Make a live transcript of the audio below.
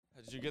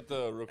Did you get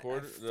the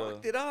recorder?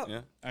 Fucked it up.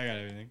 Yeah. I got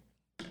everything.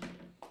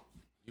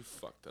 You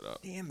fucked it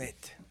up. Damn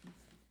it.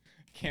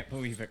 Can't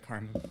believe it,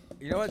 Carmen.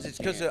 You know what? It's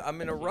because I'm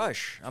in a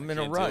rush. I'm in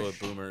a Can't deal rush. with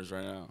boomers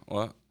right now.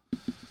 What?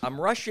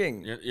 I'm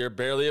rushing. You're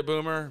barely a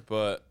boomer,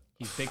 but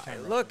He's big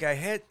time. Look,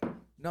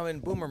 I'm in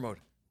boomer mode.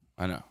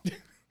 I know.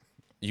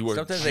 You were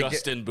Sometimes I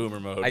just in boomer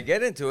mode. I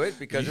get into it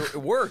because it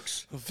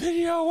works. The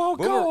video won't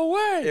Boomer, go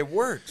away. It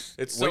works.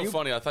 It's When so you-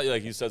 funny. I thought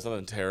you said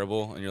something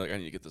terrible, and you're like, I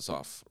need to get this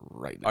off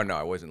right now. Oh, no,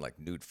 I wasn't like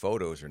nude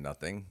photos or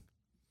nothing.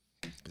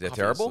 Is that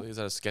terrible? Obviously. Is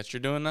that a sketch you're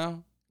doing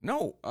now?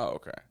 No. Oh,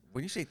 okay.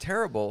 When you say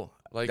terrible,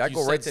 Like that you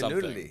go said right to something.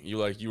 nudity.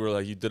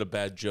 You did a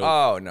bad joke.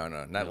 Oh, no.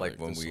 Not You're like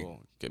when this we will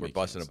get were me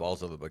busting the canceled.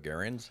 balls of the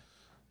Bulgarians.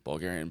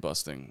 Bulgarian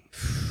busting.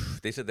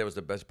 They said that was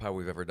the best pie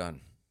we've ever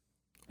done.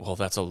 Well,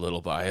 that's a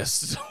little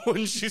biased,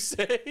 wouldn't you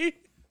say?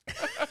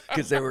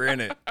 Because they were in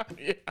it.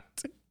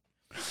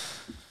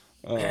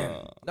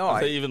 Yeah. No,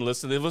 they even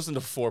listen. They've listened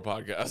to 4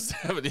 podcasts.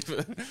 They haven't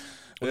even.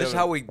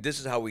 This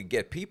is how we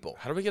get people.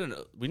 How do we get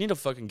we need to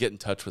fucking get in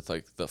touch with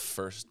like the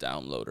first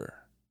downloader.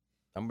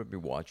 I'm gonna be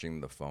watching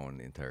the phone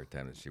the entire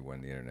time to see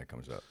when the internet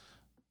comes up.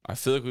 I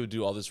feel like we would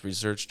do all this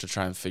research to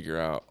try and figure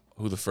out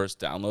who the first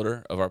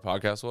downloader of our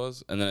podcast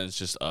was, and then it's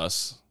just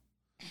us.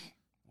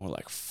 We're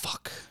like,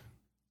 fuck.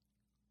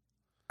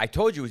 I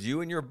told you it was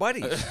you and your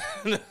buddies.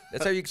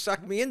 That's how you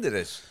sucked me into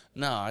this.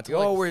 No, I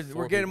told Oh, like we're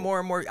 4 getting people. more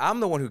and more. I'm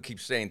the one who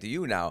keeps saying to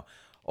you now,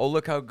 "Oh,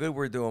 look how good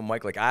we're doing,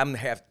 Mike." Like I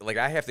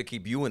have to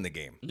keep you in the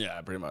game,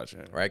 Yeah, pretty much.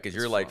 Yeah. right? Because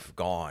you're It's like fun.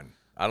 gone.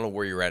 I don't know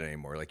where you're at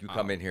anymore. Like you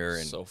come in here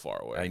and so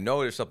far away. I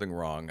know there's something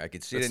wrong. I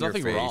can see it It's in your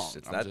nothing face. wrong.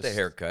 It's I'm not the just-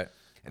 haircut.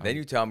 And then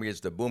you tell me it's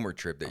the boomer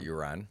trip that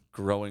you're on.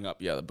 Growing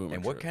up, yeah, the boomer.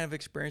 And what trip. kind of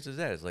experience is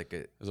that? Is like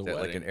was a is that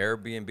like an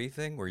wedding. Airbnb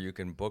thing where you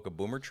can book a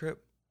boomer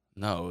trip,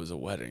 No, it was a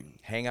wedding.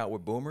 hang out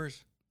with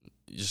boomers?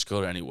 You just go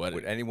to any wedding.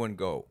 Would anyone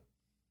go?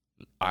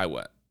 I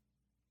went.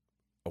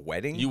 A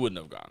wedding? You wouldn't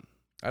have gone.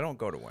 I don't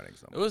go to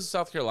weddings. It was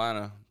South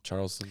Carolina,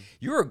 Charleston.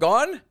 You were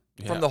gone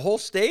Yeah. from the whole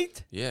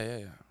state,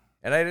 Yeah.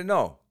 and I didn't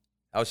know.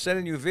 I was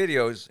sending you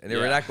videos, and they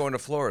were Yeah. not going to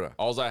Florida.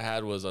 All I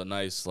had was a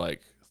nice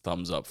like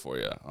thumbs up for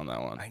you on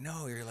that one. I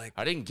know. You're like,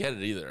 I didn't get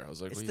it either. I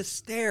was like, it's what the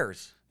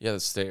stairs, yeah, the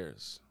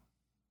stairs.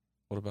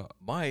 What about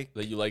Mike.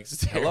 that? You like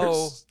stairs?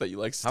 Hello? That you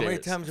like How stairs? many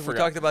times have we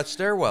Forgot. talked about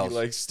stairwells? You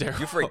like stairs?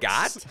 You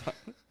forgot?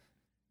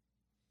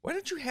 Why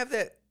don't you have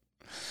that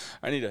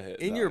I need a hit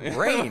in now. your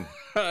brain?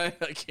 I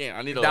can't.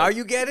 I need a. Now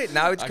you get it.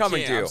 Now it's I coming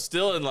can't. to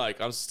you.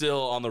 I'm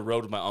still on the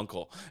road with my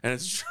uncle, and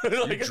it's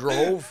true. Like,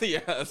 drove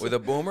yeah, with a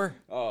boomer?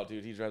 Oh,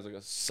 dude, he drives like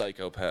a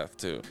psychopath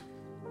too.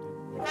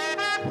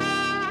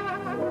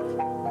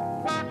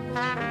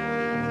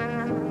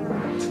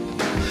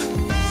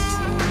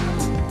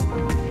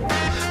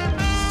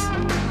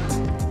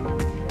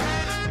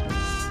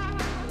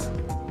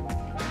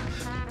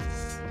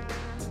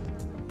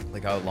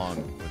 Like how long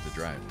was the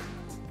drive?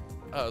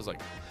 Oh, it was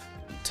like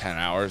 10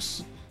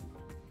 hours.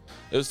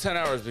 It was 10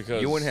 hours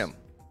because You and him.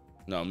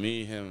 No,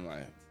 me, him,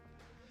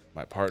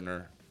 my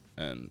partner,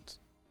 and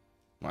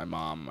my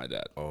mom, my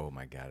dad. Oh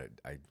my God!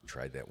 I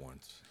tried that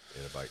once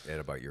at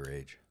about your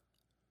age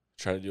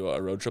Try to do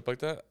a road trip like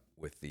that.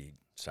 with the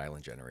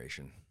silent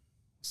generation,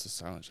 It's the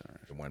silent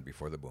generation. the one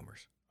before the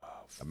boomers.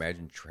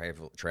 Imagine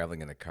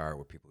traveling in a car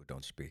with people who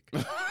don't speak.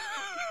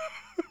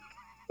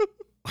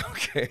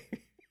 Okay.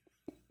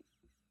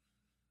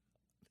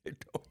 They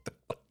don't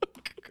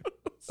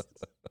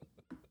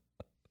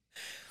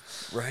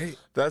right?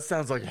 That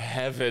sounds like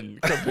heaven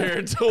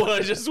compared to what I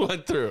just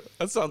went through.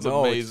 That sounds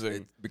No, it's-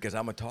 amazing. because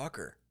I'm a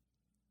talker,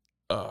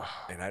 Ugh.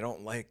 and I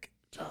don't like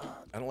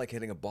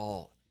hitting a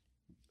ball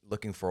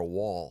looking for a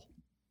wall.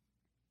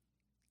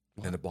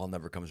 And the ball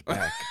never comes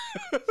back.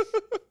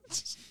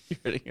 You're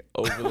hitting it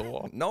over the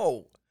wall.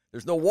 No,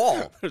 there's no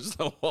wall. There's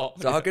no wall.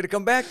 So how could it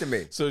come back to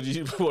me? So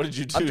what did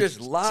you do? I'm just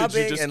Did you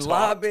lobbing just and talk?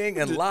 lobbing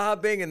and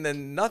lobbing, and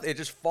then nothing. It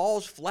just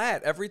falls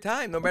flat every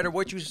time. No matter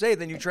what you say,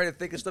 then you try to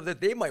think of stuff that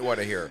they might want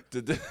to hear.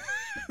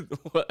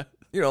 What?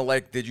 You know,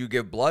 like, did you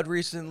give blood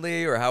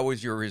recently, or how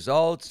was your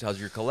results? How's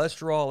your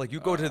cholesterol? Like, you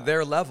go to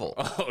their level.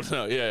 Oh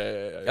no!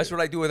 Yeah. That's what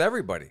I do with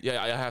everybody.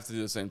 Yeah, I have to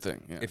do the same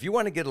thing. Yeah. If you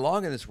want to get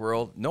along in this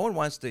world, no one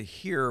wants to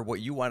hear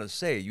what you want to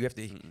say. You have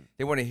to.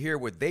 They want to hear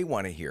what they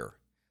want to hear.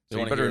 They So you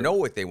wanna better hear- know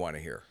what they want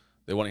to hear.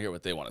 They want to hear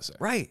what they want to say.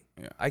 Right.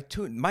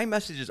 Yeah. My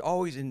message is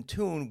always in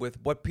tune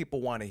with what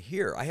people want to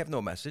hear. I have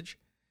no message.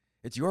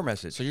 It's your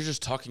message. So you're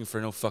just talking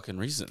for no fucking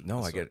reason. No,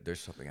 That's I get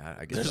there's something. I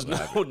get There's something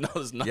out of no, it. no,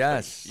 there's nothing.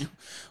 Yes.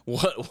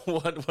 What Well,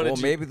 did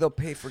you? maybe they'll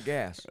pay for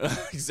gas,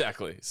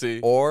 Exactly.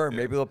 See. or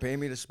maybe they'll pay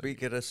me to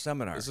speak at a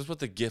seminar. Is this what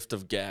the gift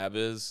of gab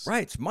is?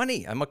 Right, it's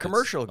money. I'm a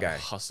commercial It's guy. a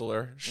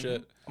hustler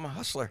shit. I'm a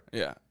hustler.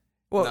 Yeah.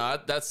 Well, no,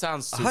 that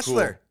sounds too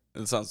hustler.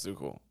 cool. It sounds too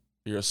cool.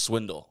 You're a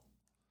swindle.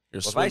 You're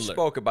a if I swindler.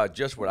 spoke about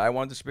just what I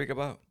wanted to speak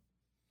about,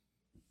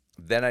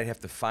 then I'd have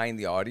to find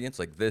the audience,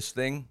 like this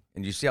thing,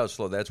 and you see how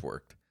slow that's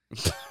worked.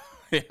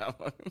 Yeah.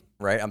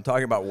 Right? I'm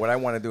talking about what I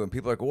want to do, and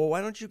people are like, well, why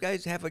don't you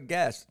guys have a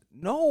guest?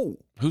 No.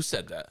 Who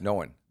said that? No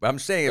one. But I'm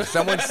saying if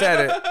someone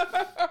said it,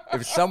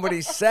 if somebody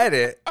said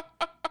it,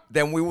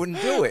 then we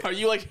wouldn't do it. Are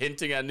you like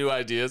hinting at new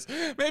ideas?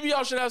 Maybe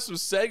y'all should have some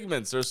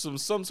segments or some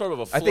sort of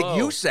a flow. I think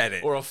you said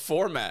it. Or a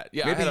format.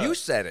 Yeah, Maybe you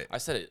said it. I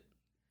said it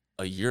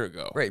a year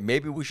ago. Right.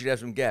 Maybe we should have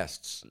some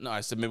guests. No,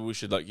 I said maybe we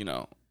should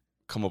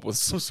come up with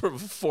some sort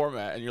of a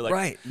format. And you're like,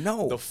 Right.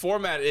 No. the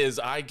format is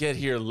I get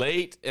here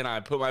late and I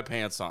put my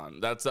pants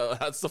on. That's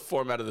the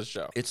format of the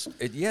show.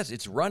 Yes,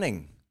 it's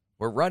running.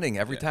 We're running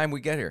every time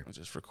we get here. I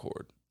just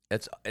record.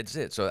 It's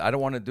it. So I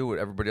don't want to do what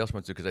everybody else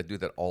wants to because I do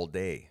that all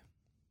day.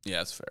 Yeah,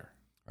 that's fair.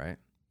 Right.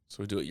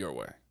 So we do it your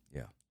way.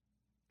 Yeah.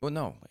 Well,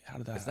 no. Wait, how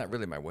did that It's not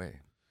really my way.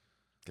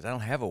 Because I don't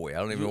have a way. I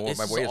don't even know what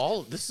my way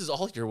is. This is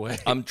all your way.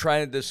 I'm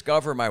trying to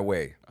discover my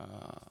way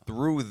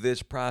through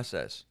this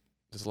process.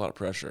 There's a lot of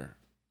pressure.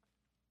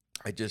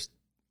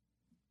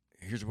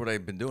 Here's what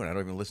I've been doing. I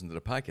don't even listen to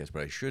the podcast,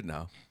 but I should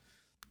now.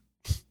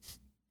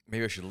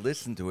 Maybe I should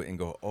listen to it and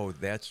go, oh,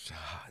 there's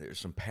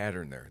some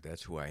pattern there.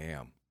 That's who I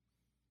am.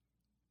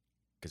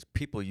 Because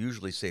people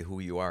usually say who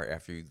you are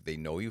after they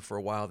know you for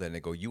a while. Then they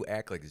go, you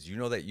act like this. You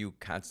know that you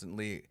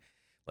constantly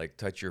like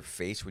touch your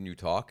face when you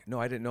talk? No,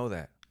 I didn't know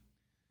that.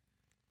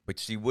 But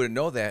see, you wouldn't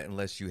know that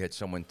unless you had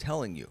someone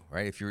telling you,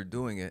 right? If you were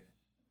doing it.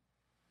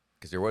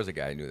 Because there was a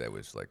guy I knew that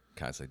was like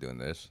constantly doing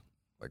this,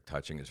 like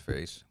touching his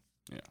face.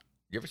 Yeah.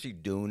 You ever see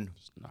Dune?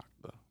 Just knock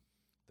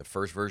The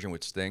first version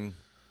with Sting?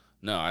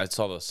 No, I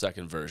saw the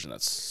second version.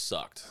 That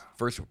sucked.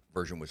 First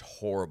version was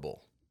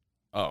horrible.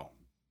 Oh.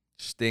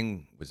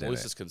 Sting was in Always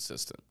it. just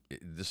consistent.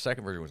 The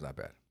second version was not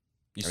bad.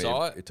 You I mean,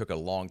 saw it? It took a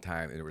long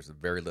time, and there was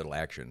very little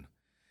action.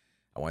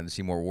 I wanted to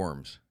see more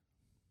worms,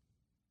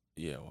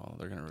 Yeah, well,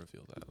 they're going to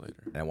reveal that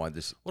later. and I wanted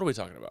to see What are we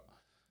talking about?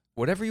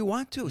 whatever you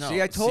want to. No,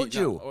 See, I told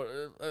you.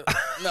 No.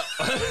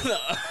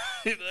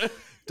 No.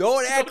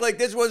 Don't act like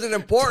this wasn't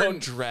important.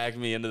 Don't drag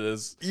me into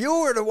this.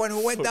 You were the one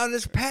who went down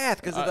this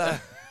path because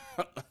of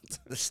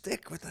the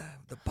stick with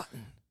the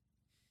button.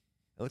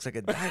 It looks like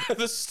a diamond.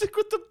 The stick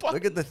with the button.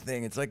 Look at the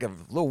thing. It's like a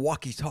little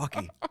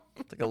walkie-talkie.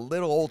 It's like a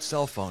little old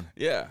cell phone.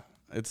 Yeah,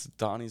 it's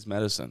Donnie's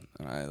medicine,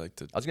 and I like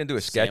to. I was going to do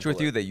a sketch sample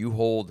with you it. that you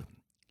hold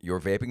your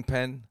vaping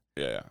pen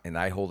Yeah, and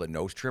I hold a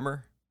nose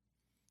trimmer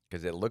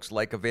because it looks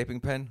like a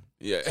vaping pen.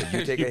 yeah. So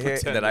you take a hit and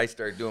pretend then I it-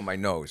 start doing my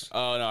nose.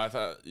 Oh no, I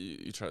thought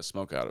you try to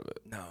smoke out of it.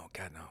 No,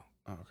 God, no.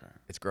 Oh, okay.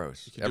 It's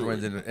gross. can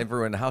do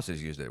Everyone in the house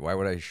has used it. Why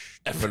would I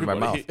put it in my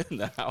mouth? Everybody in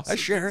the house. I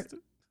share it.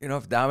 You know,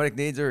 if Dominic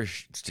needs her,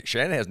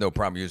 Shannon has no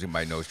problem using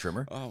my nose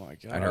trimmer. Oh my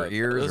god. And her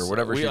ears or Listen,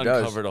 whatever she We does.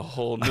 uncovered a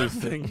whole new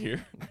thing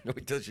here.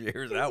 Wait till she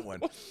hears that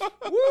one.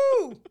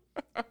 Woo!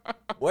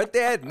 What,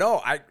 Dad?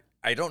 No,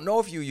 I don't know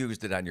if you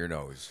used it on your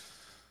nose.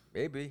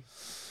 Maybe.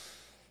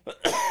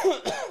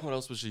 What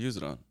else would she use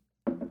it on?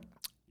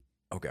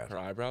 Oh, God. Her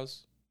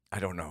eyebrows, I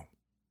don't know.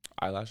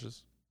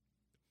 eyelashes.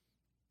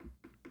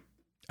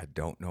 I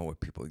don't know what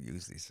people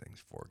use these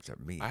things for except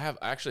me. I have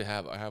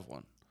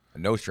one. A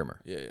nose trimmer.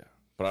 Yeah,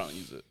 but I don't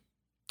use it.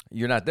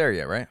 You're not there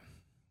yet, right?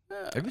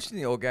 Yeah. Have you seen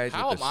the old guys?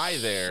 How with am I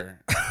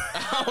there?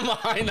 How am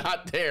I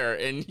not there?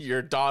 And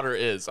your daughter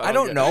is. I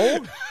don't get-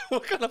 know.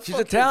 What kind of She's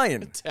fucking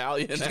Italian.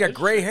 Italian. She's got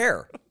gray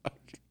hair.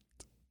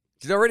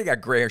 She's already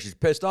got gray hair. She's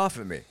pissed off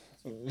at me.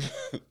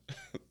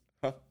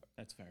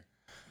 That's fair.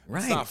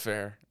 Right. It's not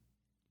fair.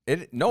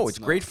 No, It's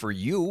it's great not. for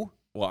you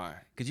Why?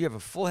 because you have a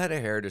full head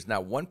of hair. There's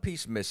not one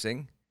piece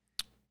missing.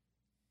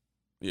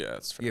 Yeah,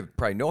 it's fair. You have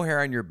probably no hair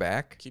on your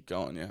back. Keep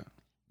going. Yeah.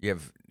 You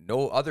have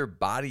no other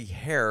body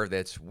hair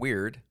that's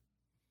weird.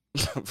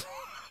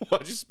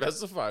 Why'd you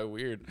specify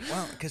weird?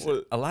 Well, because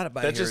Well, a lot of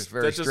body that hair just- is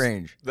very that just-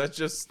 strange. That's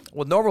just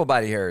Well, normal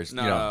body hair is,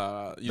 no. you know,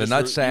 no. You the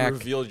just nutsack you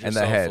revealed and the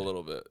yourself head. a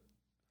little bit.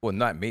 well,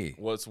 not me.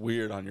 What's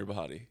weird on your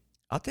body?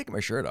 I'll take my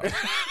shirt off.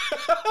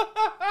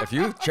 If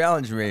you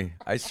challenge me,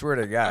 I swear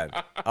to God,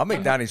 I'll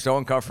make Donnie so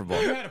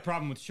uncomfortable. You had a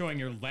problem with showing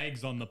your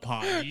legs on the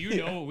pod. Do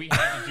you know what we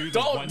had to do the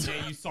Don't- one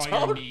day you saw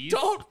your knees?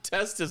 Don't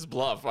test his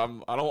bluff. I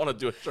don't want to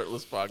do a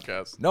shirtless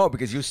podcast. No,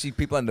 because you see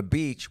people on the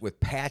beach with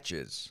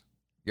patches.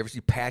 You ever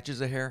see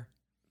patches of hair?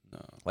 No.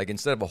 Like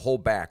instead of a whole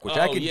back, which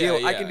I Oh, can yeah, deal.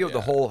 I yeah, can deal with the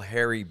yeah. whole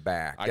hairy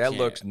back. I That can't.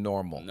 looks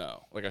normal.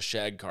 No, like a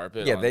shag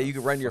carpet. Yeah, on that the you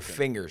can run your frickin-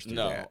 fingers through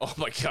No. that. Oh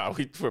my God,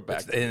 we're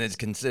back. And it's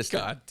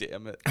consistent. God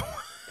damn it.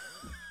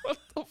 What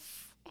the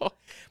fuck?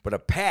 But a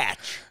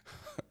patch,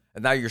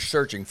 and now you're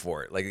searching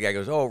for it. Like the guy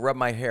goes, "Oh, rub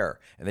my hair,"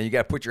 and then you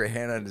got to put your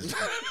hand on his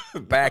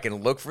back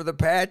and look for the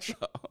patch.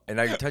 And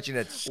now you're touching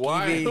that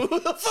Why? skeevy, Who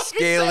the fuck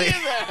scaly. is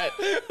saying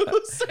that?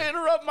 Who's saying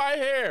rub my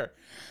hair?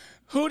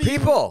 Who do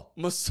People.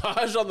 you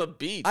massage on the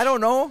beach? I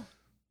don't know.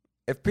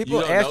 If people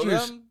You don't ask know you,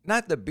 them?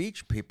 not the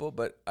beach people,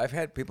 but I've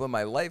had people in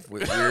my life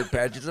with weird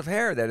patches of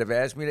hair that have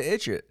asked me to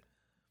itch it.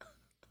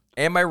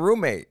 And my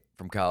roommate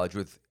from college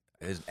with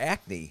his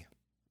acne.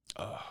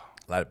 A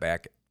lot of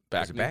back.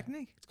 Back Is it knee? back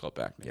knee? It's called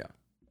back knee. Yeah.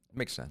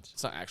 Makes sense.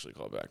 It's not actually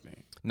called back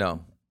knee.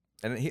 No.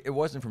 And it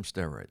wasn't from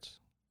steroids.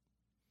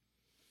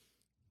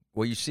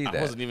 Well, you see I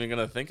that. wasn't even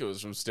gonna think it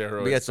was from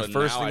steroids. But that's the but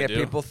first now thing I that do.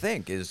 people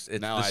think is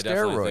it's Now the I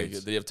definitely steroids. think.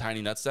 Did he have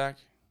tiny nutsack?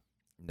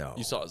 No.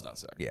 You saw his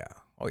nutsack. Yeah.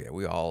 Oh, yeah.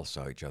 We all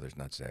saw each other's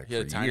nutsack He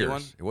had for a tiny years.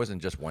 one? It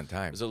wasn't just one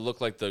time. Does it look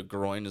like the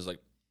groin is like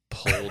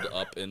pulled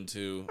up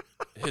into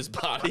his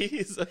body?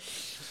 He's like,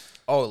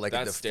 Oh, like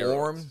That's the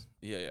form, steroids.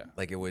 Yeah.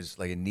 like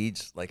it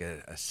needs like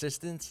a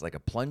assistance, like a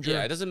plunger.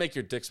 Yeah, it doesn't make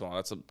your dick small.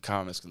 That's a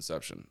common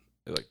misconception.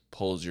 It like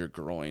pulls your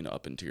groin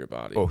up into your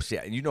body. Oh, see,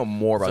 you know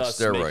more about thus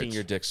steroids. making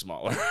your dick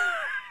smaller.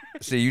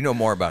 See, you know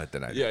more about it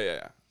than I do.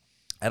 Yeah.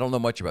 I don't know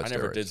much about I steroids.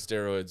 never did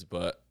steroids,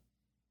 but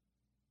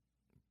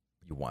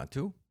You want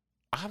to?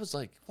 I was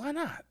like, why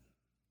not?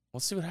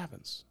 Let's see what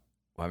happens.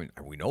 Well, I mean,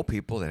 we know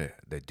people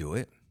that do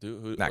it.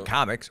 Who, Not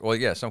comics. Well,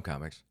 yeah, some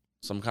comics.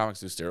 some comics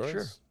do steroids?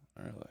 Sure.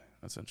 Really?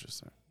 That's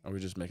interesting. Are we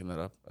just making that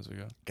up as we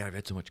go? God, I've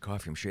had so much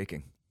coffee, I'm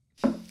shaking.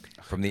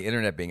 From the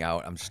internet being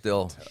out, I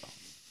still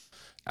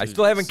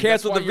haven't See,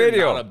 canceled that's the why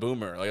video. You're not a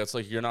boomer. Like it's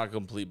like you're not a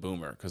complete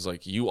boomer because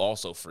like you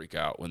also freak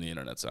out when the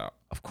internet's out.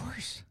 Of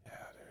course. Yeah,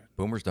 dude.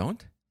 Boomers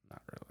don't?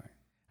 Not really.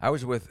 I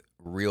was with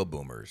real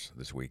boomers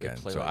this weekend,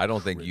 play so like I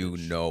don't think you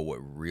cribbage. know what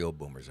real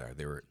boomers are.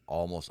 They were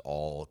almost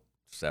all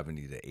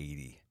 70 to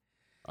 80.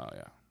 Oh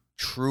yeah.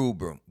 True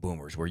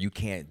boomers, where you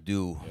can't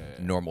do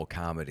normal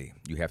comedy.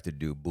 You have to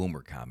do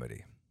boomer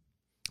comedy,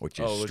 which is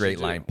Oh, what'd you straight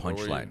do? line, Where were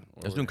you? punchline. Where I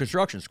was were doing you?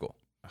 construction school.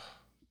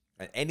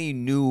 And any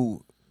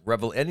new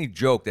any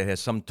joke that has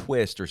some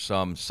twist or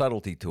some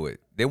subtlety to it,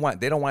 they don't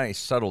want any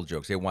subtle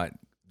jokes. They want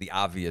the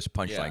obvious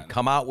punchline. Yeah.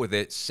 Come out with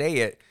it, say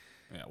it.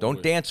 Yeah,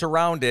 Don't dance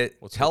around it.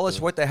 what's Tell with us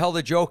the- what the hell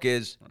the joke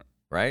is,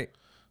 right?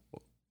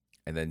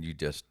 And then you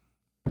just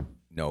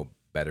know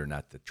better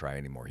not to try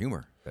any more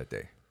humor that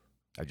day.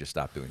 I just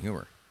stopped doing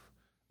humor.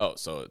 Oh,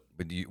 so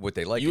But what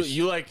they like you is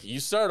you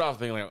started off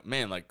being like,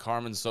 man, like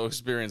Carmen's so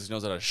experienced, he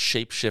knows how to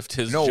shape shift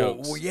his no.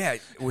 jokes. Well, yeah.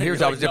 Well, And here's you're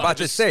what I like, was no, about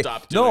to just say.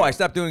 stop No, doing I it.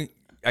 stopped doing.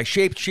 I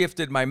shape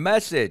shifted my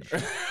message,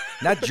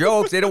 not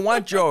jokes. They don't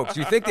want jokes.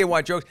 You think they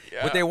want jokes?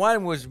 What they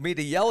wanted was me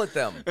to yell at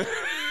them,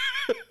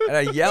 and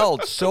I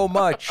yelled so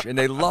much, and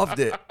they loved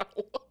it.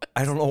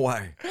 I don't know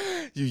why.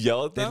 You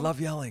yell at They them?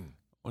 love yelling.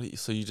 What do you,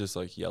 so you just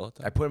like yell at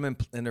them? I put them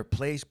in their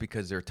place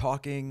because they're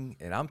talking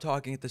and I'm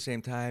talking at the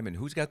same time. And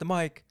who's got the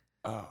mic?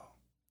 Oh,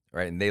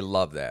 Right. And they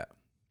love that.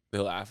 they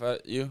laugh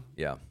at you.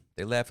 Yeah.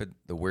 They laugh at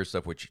the weird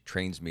stuff, which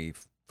trains me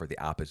for the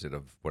opposite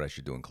of what I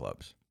should do in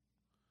clubs.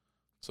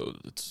 So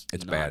it's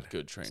It's not bad.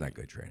 Good training. It's not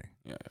good training.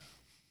 Yeah,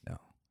 No.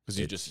 because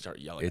you just start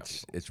yelling. at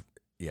people.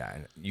 Yeah.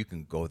 And you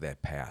can go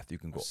that path. You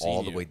can go I've seen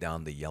all the you. way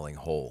down the yelling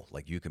hole.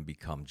 Like you can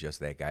become just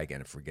that guy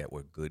again and forget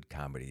what good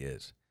comedy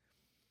is.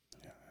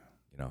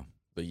 You know,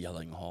 The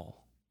yelling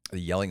hall. the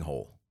yelling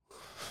hole.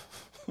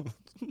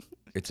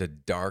 It's a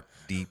dark,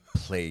 deep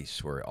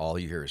place where all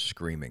you hear is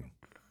screaming,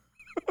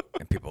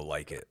 and people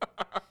like it.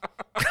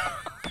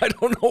 I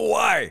don't know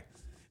why,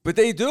 but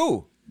they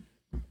do,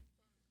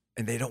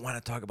 and they don't want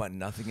to talk about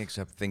nothing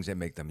except things that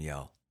make them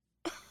yell: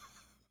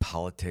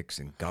 politics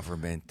and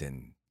government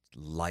and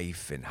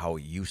life and how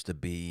it used to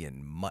be,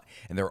 and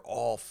they're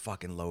all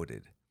fucking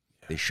loaded.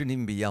 They shouldn't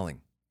even be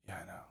yelling. Yeah,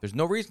 I know. There's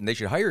no reason they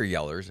should hire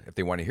yellers if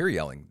they want to hear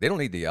yelling. They don't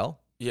need to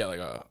yell. Yeah, like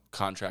a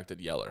contracted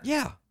yeller.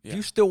 Yeah, Yeah. if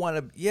you still want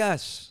to,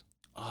 yes.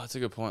 Oh, that's a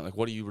good point. Like,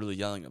 what are you really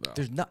yelling about?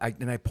 There's not,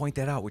 and I point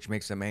that out, which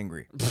makes them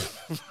angry.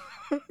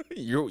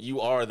 You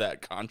are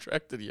that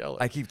contracted yeller.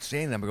 I keep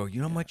saying that. I go,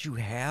 you know how much you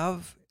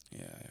have?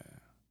 yeah.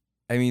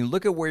 I mean,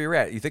 look at where you're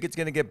at. You think it's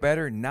going to get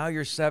better? Now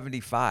you're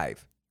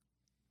 75.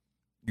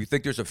 You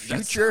think there's a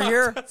future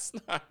here? That's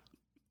not.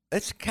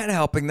 That's kind of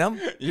helping them.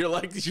 You're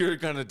like you're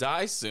gonna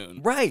die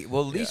soon. Right.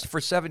 Well, at least for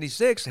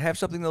 76, have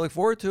something to look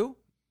forward to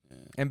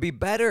and be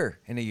better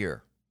in a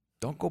year.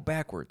 Don't go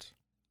backwards.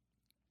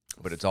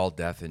 But it's all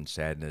death and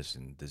sadness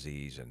and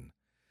disease and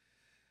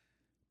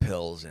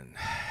pills and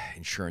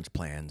insurance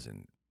plans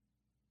and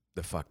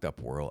the fucked up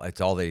world.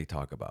 It's all they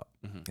talk about.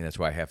 Mhm. And that's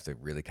why I have to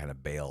really kind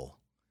of bail.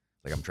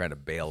 Like I'm trying to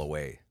bail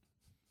away.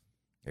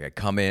 Like I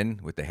come in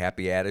with the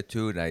happy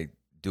attitude and I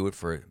do it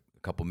for a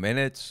couple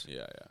minutes.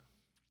 Yeah.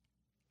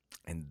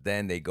 And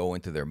then they go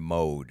into their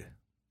mode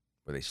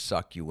where they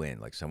suck you in,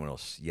 like someone will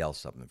yell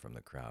something from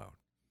the crowd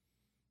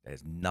that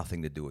has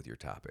nothing to do with your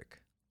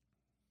topic.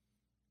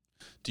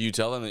 Do you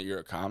tell them that you're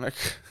a comic?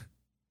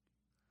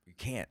 You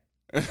can't.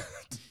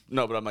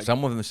 No, but I'm like,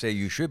 Some of them say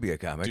you should be a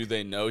comic. do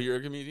they know you're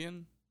a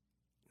comedian?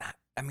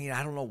 I mean,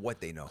 I don't know what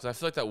they know. Because I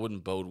feel like that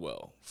wouldn't bode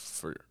well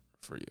for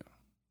you.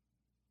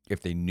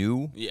 If they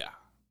knew, Yeah.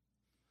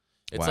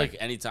 It's Why? like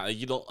anytime like,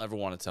 you don't ever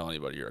want to tell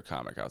anybody you're a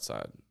comic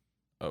outside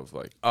of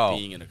like Oh.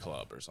 being in a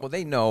club or something. well,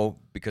 they know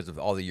because of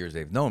all the years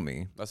they've known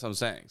me. That's what I'm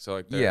saying. So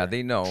like, Yeah, they're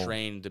they know.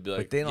 trained to be But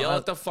like, they don't yell have-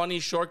 at the funny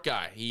short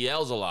guy. He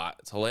yells a lot.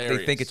 It's hilarious.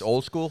 They think it's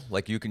old school,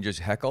 like you can just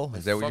heckle.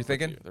 Is that what Fuck you're with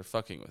thinking? you. They're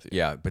fucking with you.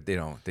 Yeah, but they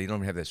don't. They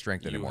don't have that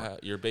strength anymore.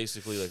 You're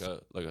basically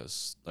like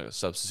a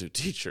substitute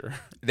teacher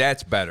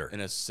That's better.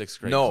 in a 6th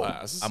grade No,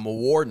 class. I'm a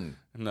warden.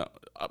 No,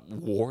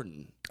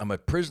 warden. I'm a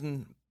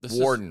prison This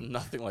warden. is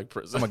nothing like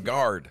prison. I'm a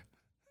guard.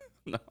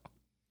 No.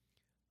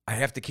 I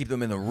have to keep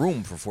them in the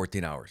room for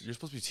 14 hours. You're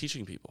supposed to be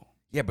teaching people.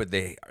 Yeah, but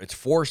it's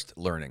forced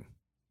learning.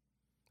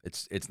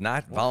 It's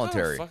not What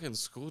voluntary. kind of fucking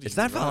school do It's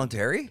you not run?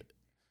 voluntary.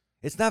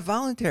 It's not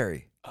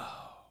voluntary.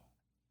 Oh.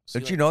 So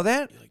Don't you know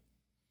that? you, like,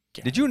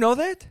 Did you know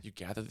that? You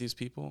gather these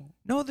people?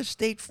 No, the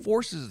state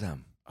forces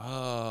them.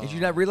 Oh. Did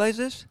you not realize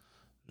this?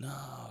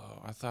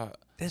 No, I thought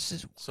This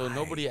is so. why.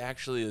 Nobody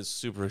actually is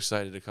super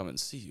excited to come and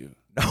see you.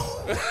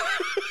 No.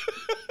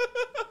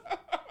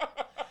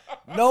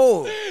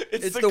 No,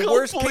 it's the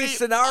worst complete case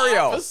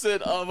scenario.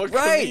 Opposite of a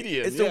Right.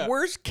 comedian. It's yeah. the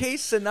worst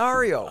case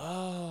scenario.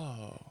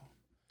 Oh,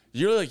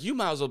 you're like you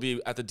might as well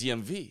be at the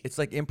DMV. It's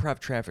like improv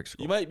traffic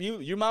school.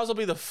 You might as well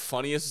be the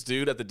funniest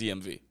dude at the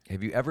DMV.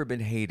 Have you ever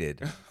been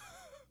hated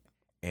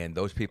and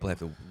those people have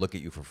to look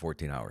at you for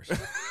 14 hours?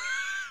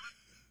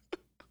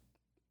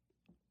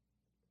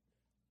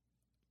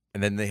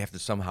 And then they have to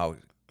somehow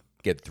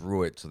get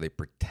through it so they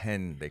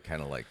pretend they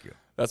kind of like you.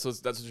 That's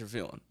what you're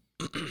feeling.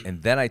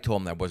 And then I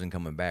told them I wasn't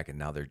coming back, and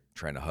now they're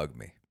trying to hug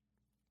me.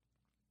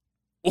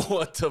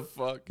 What the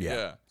fuck?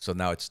 Yeah. So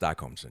now it's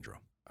Stockholm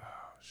Syndrome. Oh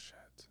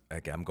shit.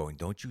 Like I'm going,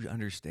 don't you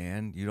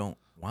understand? You don't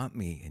want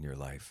me in your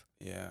life.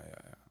 Yeah.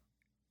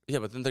 Yeah,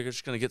 but then they're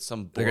just gonna get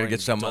some. They're going to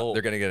get some. Adult.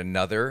 They're going to get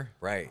another.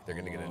 Right. They're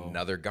going to get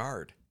another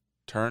guard.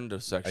 Turn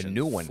to section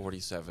new one.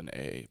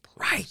 47A. Please.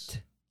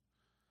 Right.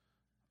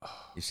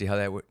 You see how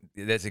that would?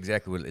 That's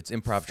exactly what it's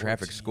improv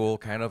traffic 14. school,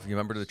 kind of. You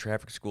remember the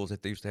traffic schools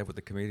that they used to have with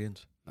the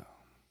comedians? No.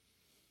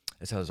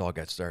 That's how this all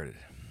got started.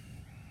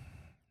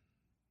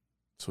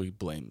 So we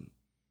blame.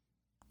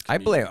 I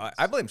blame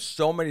comedians.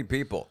 so many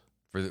people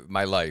for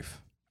my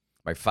life.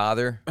 My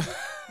father,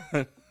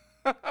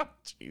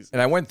 Jesus.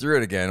 and I went through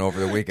it again over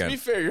the To be weekend.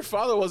 fair, your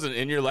father wasn't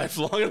in your life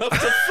long enough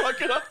to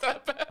fuck it up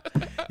that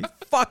bad. He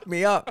fucked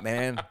me up,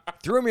 man.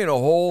 Threw me in a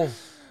hole,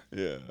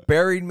 Yeah.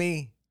 buried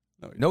me,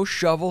 No, he- no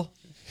shovel.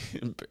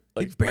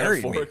 like He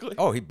buried me. metaphorically.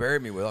 Oh, he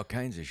buried me with all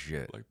kinds of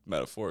shit. Like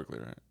metaphorically,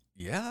 right?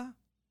 Yeah.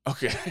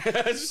 Okay.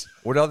 Just,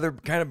 What other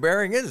kind of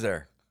burying is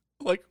there?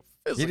 like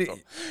He physical.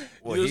 did-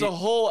 well, There's he- a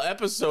whole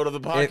episode of the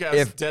podcast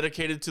if-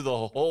 dedicated to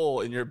the hole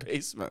in your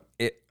basement.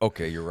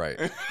 Okay, you're right.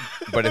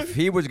 But if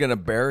he was gonna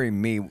bury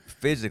me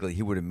physically,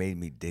 he would have made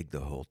me dig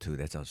the hole too.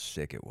 That's how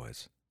sick it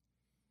was.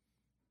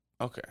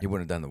 Okay. He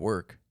wouldn't have done the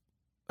work.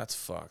 That's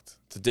fucked.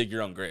 To dig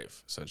your own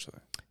grave, essentially.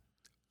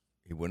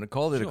 He wouldn't have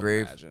called it Could a you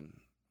grave. Imagine?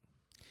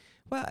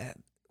 Well,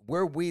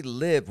 where we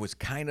live was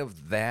kind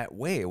of that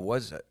way. It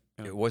was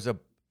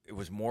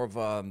more of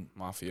a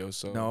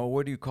Mafioso. no.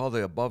 What do you call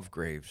the above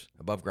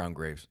ground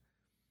graves?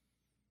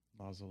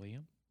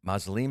 Mausoleum?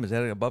 Mausoleum, is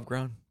that above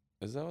ground?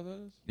 Is that what that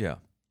is? Yeah,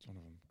 It's one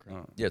of them. Oh.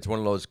 Correct. yeah. It's one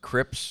of those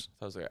crypts.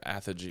 That was like an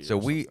effigy. So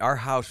or our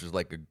house was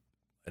like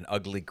an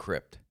ugly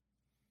crypt.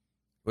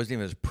 It wasn't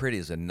even as pretty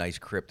as a nice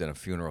crypt in a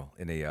funeral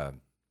in a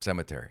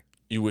cemetery.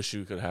 You wish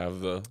you could have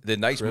the The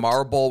nice crypt?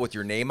 marble with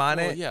your name on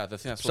Well, it. yeah, the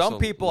thing that's supposed Some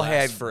to people last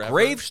had forever.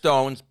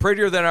 gravestones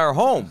prettier than our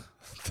home.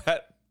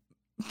 That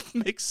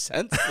makes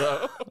sense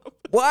though.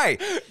 Why?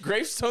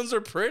 Gravestones are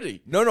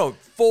pretty. No,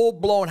 full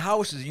blown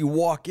houses. You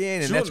walk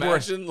in, and Could you that's where.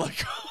 imagine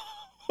like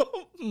a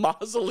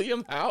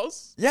mausoleum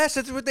house? Yes,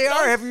 that's what they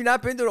are. Have you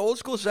not been to an old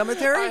school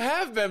cemetery? I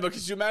have been, but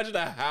could you imagine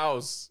a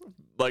house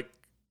like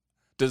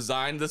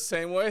designed the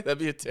same way? That'd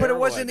be a terrible But it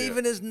wasn't idea.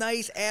 even as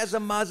nice as a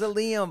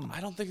mausoleum.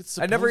 I don't think it's.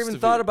 I never supposed even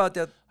to thought be. about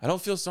that. I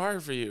don't feel sorry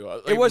for you.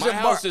 Like, wasn't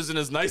my house isn't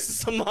as nice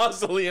as a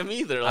mausoleum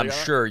either. Like, I'm I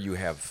don't- sure you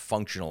have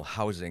functional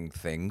housing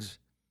things.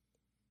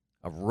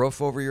 A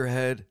roof over your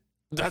head,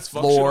 that's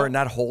floor, functional.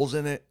 not holes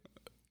in it.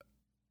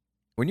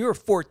 When you were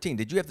 14,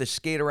 did you have to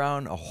skate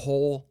around a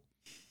hole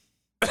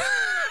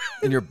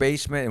in your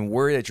basement and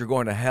worry that you're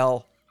going to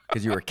hell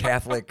because you were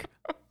Catholic?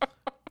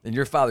 And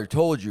your father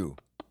told you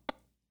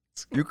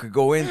you could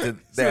go into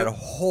that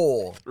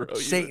hole. throw you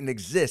Satan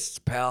exists,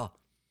 pal.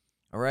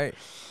 All right?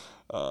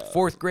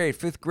 4th grade,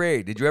 5th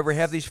grade. Did you ever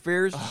have these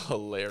fears?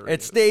 Hilarious.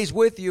 It stays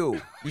with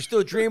you. You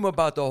still dream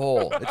about the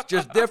hole. It's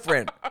just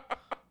different.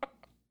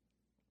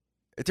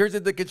 It turns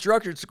into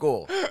construction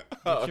school.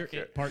 What's your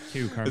it part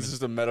 2, Carmen? This is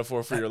just a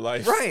metaphor for your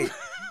life. Right.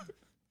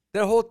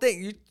 That whole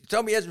thing. You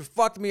tell me it hasn't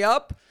fucked me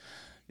up?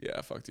 Yeah,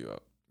 I fucked you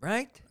up.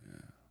 Right?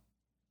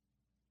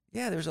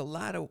 Yeah, there's a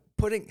lot of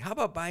putting. How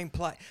about buying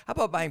How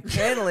about buying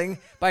paneling?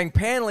 Buying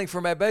paneling for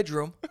my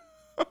bedroom.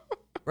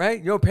 Right?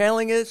 You know what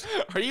paneling is?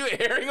 Are you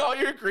airing all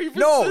your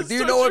grievances? No. Do you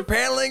towards know what your-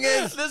 paneling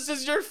is? This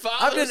is your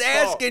father's I'm just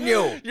fault. asking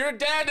you. Your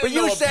dad didn't But you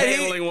know what said he-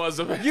 paneling was.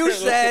 You apparently.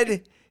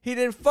 said he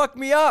didn't fuck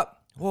me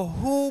up. Well,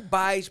 who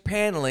buys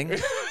paneling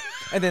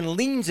and then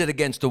leans it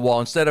against the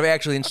wall instead of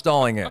actually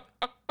installing it?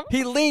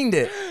 He leaned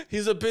it.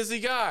 He's a busy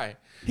guy.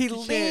 He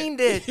can't-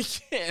 leaned it. He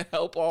can't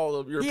help all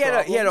of your He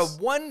problems. had a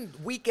one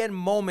weekend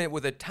moment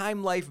with a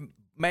Time Life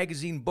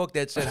magazine book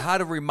that said how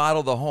to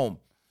remodel the home.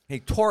 He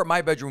tore up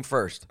my bedroom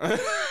first.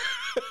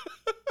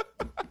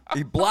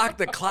 He blocked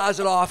the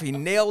closet off. He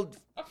nailed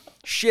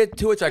shit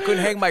to it so I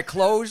couldn't hang my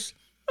clothes.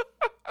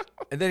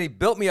 And then he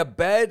built me a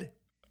bed.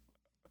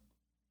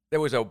 There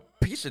was a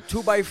piece of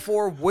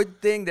 2x4 wood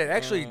thing that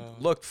actually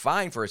looked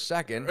fine for a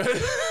second,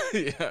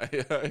 yeah.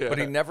 but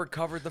he never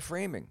covered the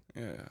framing.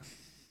 Yeah.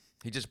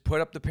 He just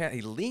put up the pan.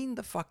 He leaned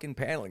the fucking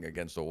paneling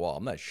against the wall.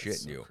 I'm not That's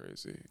shitting so you.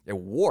 crazy. It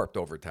warped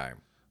over time.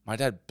 My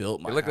dad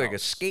built my It looked like a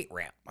house. skate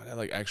ramp. My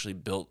dad actually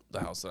built the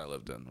house that I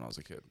lived in when I was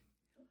a kid.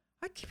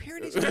 I keep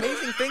hearing these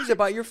amazing things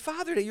about your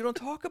father that you don't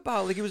talk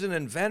about. Like he was an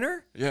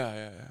inventor,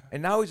 Yeah.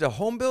 and now he's a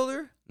home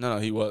builder. No,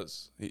 he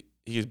was.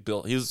 He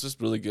built. He was just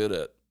really good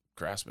at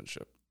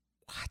craftsmanship.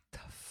 What the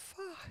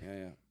fuck?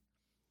 Yeah.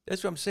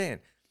 That's what I'm saying.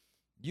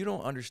 You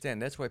don't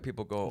understand. That's why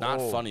people go, Not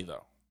oh. funny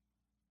though.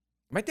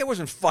 My dad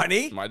wasn't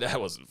funny. My dad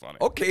wasn't funny.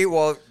 Okay,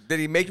 well, did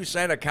he make you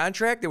sign a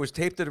contract that was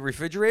taped to the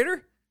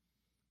refrigerator?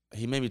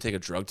 He made me take a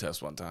drug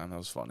test one time. That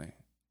was funny.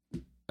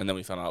 And then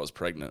we found out I was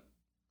pregnant.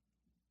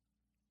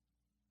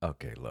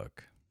 Okay,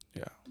 look.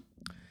 Yeah.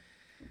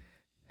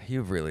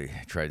 You've really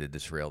tried to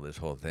disrail this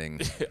whole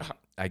thing. Yeah.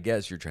 I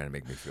guess you're trying to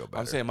make me feel better.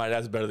 I'm saying my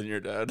dad's better than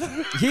your dad.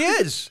 He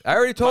is. I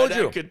already told my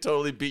you. dad could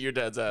totally beat your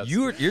dad's ass.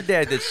 Your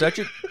dad did such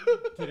a...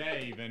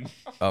 Today, even.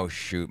 Oh,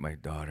 shoot, my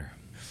daughter.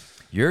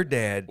 Your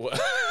dad... What?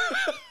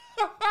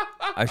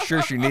 I'm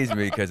sure she needs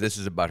me because this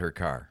is about her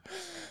car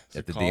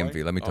at the calling?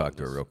 DMV. Let me talk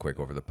to her real quick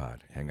over the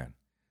pod. Hang on.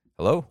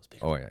 Hello?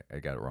 Oh, yeah, I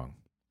got it wrong.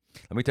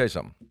 Let me tell you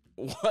something.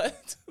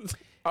 What?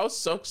 I was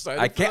so excited.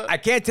 I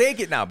can't take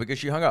it now because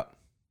she hung up.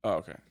 Oh,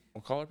 okay.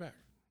 We'll call her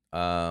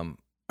back.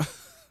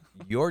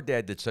 Your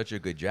dad did such a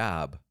good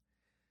job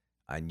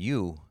on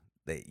you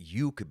that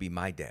you could be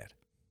my dad.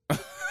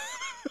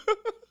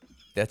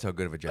 That's how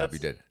good of a job you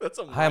did. That's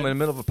a Hi, I'm in the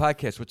middle of a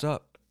podcast. What's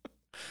up?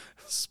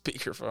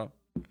 speakerphone.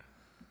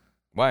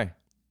 Why?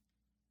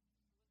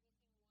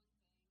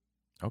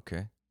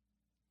 Okay.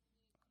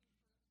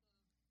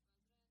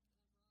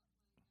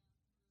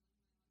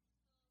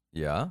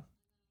 Yeah.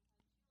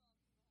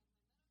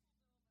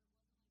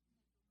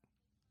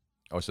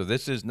 Oh, so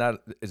this is not,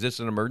 is this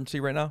an emergency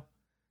right now?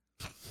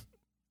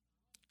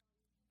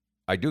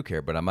 I do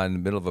care, but I'm in the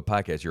middle of a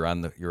podcast. You're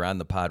on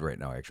the pod right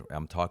now, actually.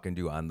 I'm talking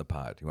to you on the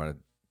pod. You want to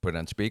put it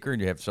on speaker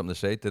and you have something to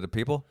say to the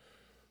people?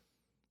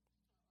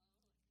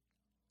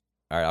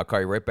 All right, I'll call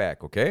you right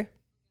back, okay?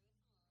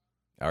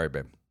 All right,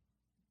 babe.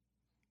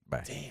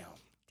 Bye.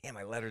 Damn,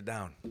 I let her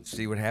down.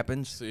 See what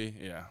happens? See,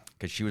 yeah.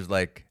 Because she was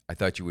like, I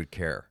thought you would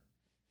care.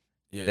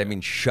 Yeah. That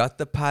means shut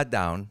the pod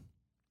down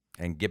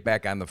and get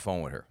back on the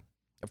phone with her.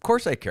 Of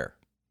course I care.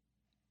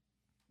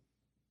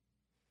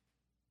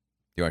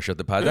 You want to shut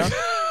the pod down?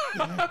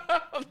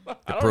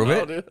 to prove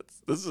it? Dude.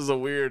 This is a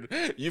weird.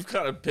 You've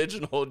kind of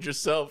pigeonholed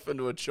yourself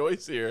into a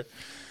choice here.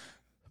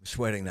 I'm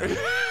sweating now.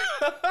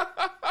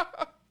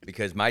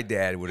 Because my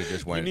dad would have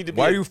just went, need to be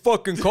why a- you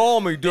fucking call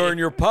me during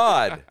your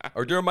pod?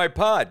 Or during my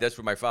pod. That's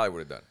what my father would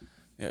have done.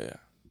 Yeah.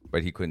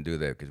 But he couldn't do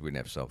that because we didn't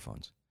have cell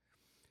phones.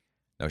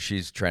 Now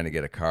she's trying to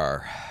get a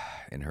car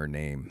in her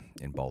name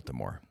in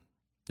Baltimore.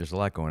 There's a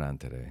lot going on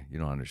today. You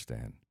don't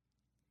understand.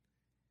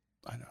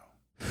 I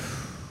know.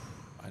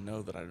 I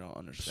know that I don't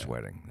understand.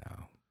 Sweating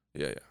now.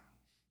 Yeah.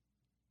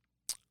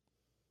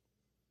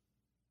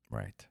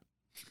 Right.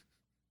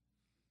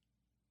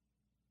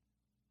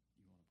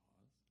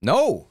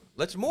 No.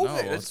 Let's move No,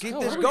 it. Let's keep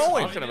go. this What are we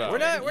going. talking about? We're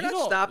not You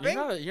don't- stopping.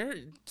 You're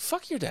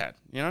fuck your dad.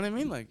 You know what I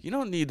mean? Like, you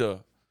don't need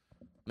to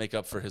make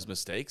up for his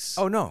mistakes.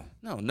 Oh no.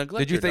 No, neglect.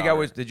 Did you your think daughter. I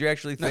was? Did you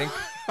actually think?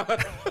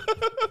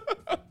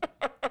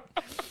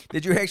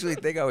 Did you actually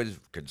think I was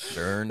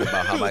concerned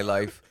about how my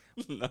life?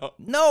 No.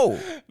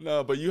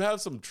 No. But you have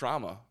some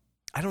trauma.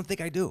 I don't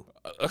think I do.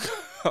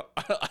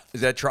 I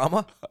Is that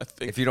trauma?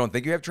 think If you don't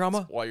think you have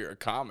trauma, why you're a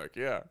comic,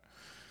 yeah.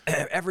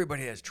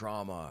 everybody has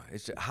trauma.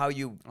 It's how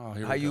you. Oh,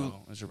 here how we you.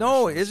 go. Is your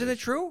No, rationalization. isn't it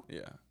true?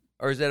 Yeah.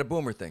 Or is that a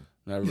boomer thing?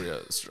 Everybody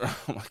has. Oh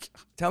my God.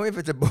 Tell me if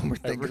it's a boomer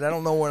thing, because I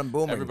don't know when I'm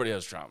booming. Everybody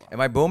has trauma. Am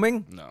I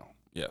booming? No.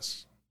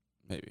 Yes.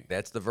 Maybe.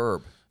 That's the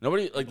verb.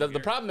 Nobody like the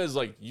problem is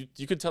like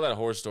you could tell that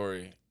horror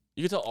story.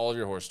 You could tell all of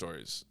your horror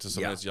stories to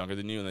someone Yeah. that's younger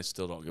than you, and they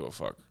still don't give a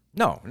fuck.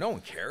 No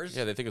one cares.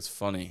 Yeah, they think it's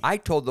funny. I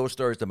told those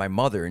stories to my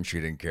mother, and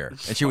she didn't care, and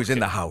she was in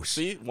the house.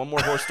 See, one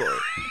more horror story.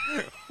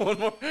 one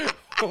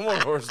more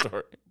horror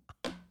story.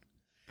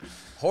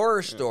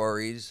 Horror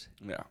stories.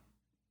 Yeah.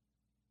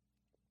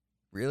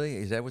 Really?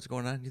 Is that what's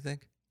going on, you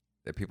think?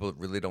 That people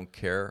really don't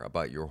care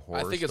about your horror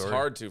I think it's story?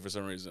 hard to for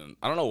some reason.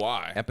 I don't know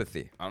why.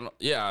 Empathy. I don't know.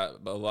 Yeah,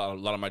 but a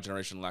lot of my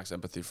generation lacks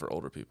empathy for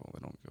older people. They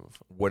don't give a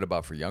fuck. What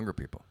about for younger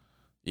people?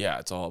 Yeah,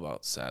 it's all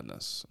about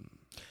sadness and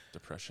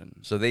depression.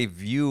 So they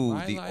view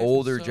My the life is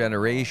older so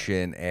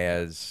generation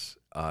as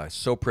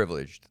so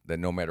privileged that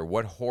no matter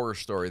what horror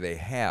story they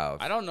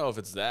have, I don't know if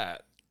it's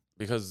that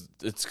because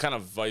it's kind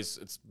of vice.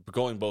 It's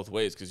going both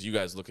ways because you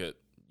guys look at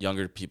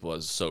younger people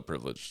as so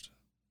privileged.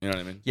 You know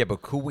what I mean? yeah,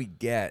 but could we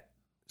get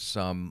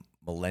some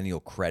millennial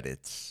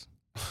credits?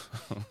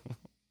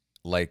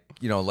 Like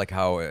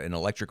how an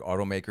electric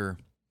automaker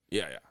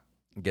Yeah.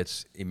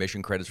 gets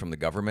emission credits from the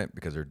government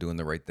because they're doing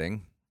the right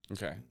thing.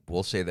 Okay.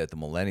 We'll say that the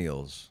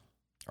millennials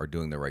are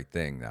doing the right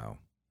thing now.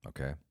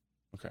 Okay.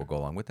 We'll go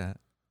along with that.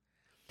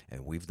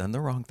 And we've done the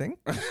wrong thing.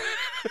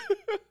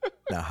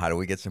 Now, how do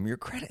we get some of your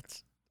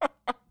credits?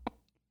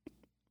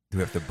 Do we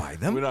have to buy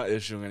them? We're not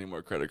issuing any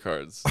more credit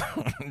cards.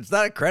 It's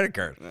not a credit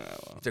card. Yeah,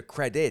 well, It's a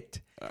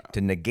credit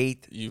to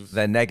negate the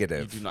you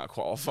negative. do not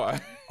qualify.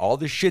 All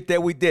the shit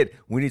that we did,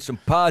 we need some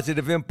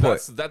positive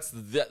input.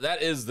 That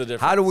is the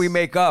difference. How do we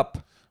make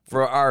up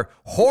for our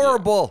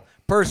horrible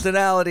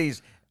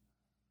personalities?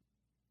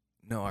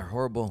 No, our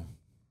horrible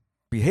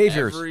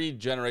behaviors. Every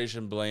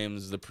generation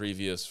blames the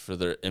previous for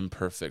their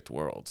imperfect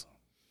world.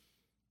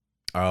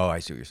 Oh, I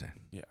see what you're saying.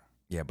 Yeah.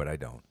 Yeah, but I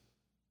don't.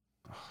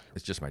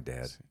 It's just my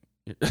dad.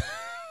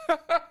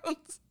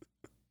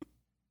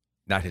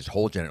 Not his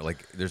whole generation.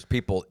 Like, there's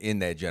people in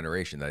that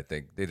generation that I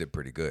think they did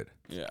pretty good.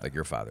 Yeah. Like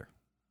your father.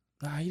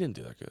 Nah, he didn't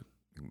do that good.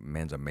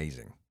 Man's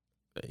amazing.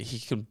 He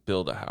could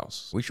build a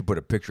house. We should put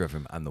a picture of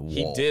him on the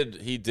wall.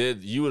 He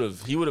did. He would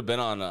have been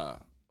on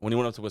when he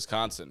went up to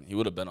Wisconsin. He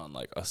would have been on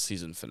like a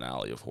season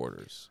finale of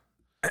Hoarders.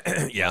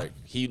 Yeah. Like,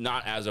 he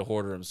not as a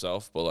hoarder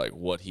himself, but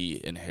like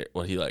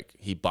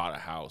he bought a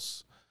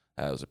house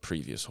as a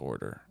previous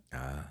hoarder,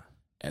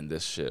 and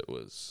this shit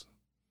was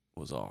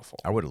awful.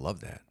 I would have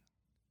loved that.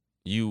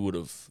 You would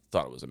have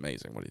thought it was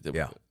amazing what he did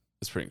Yeah. with it.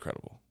 It's pretty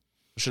incredible.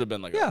 It should have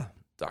been like Yeah. a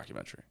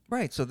documentary.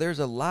 Right. So there's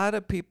a lot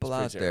of people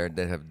out It's pretty there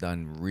that have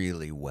done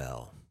really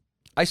well.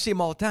 I see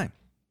them all the time.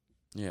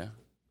 Yeah.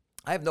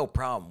 I have no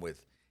problem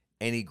with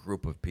any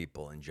group of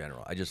people in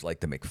general. I just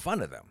like to make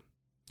fun of them.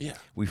 Yeah.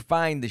 We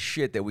find the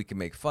shit that we can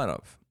make fun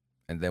of,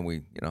 and then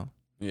we,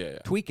 Yeah.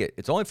 tweak it.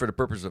 It's only for the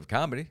purpose of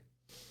comedy.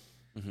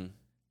 Mm-hmm.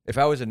 If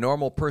I was a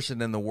normal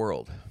person in the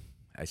world,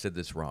 I said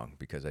this wrong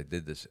because I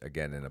did this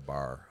again in a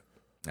bar.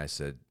 I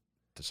said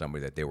to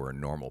somebody that they were a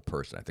normal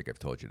person. I think I've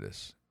told you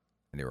this.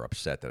 And they were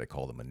upset that I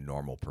called them a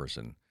normal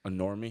person. A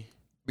normie?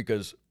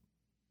 Because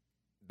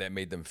that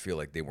made them feel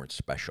like they weren't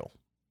special.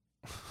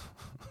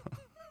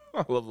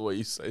 I love the way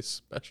you say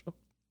special.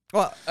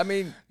 Well, I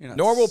mean, You're not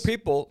normal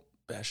people,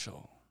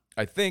 Special.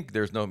 I think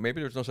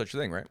maybe there's no such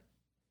thing, right?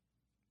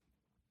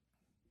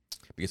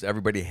 Because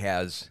everybody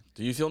has,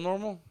 Do you feel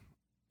normal?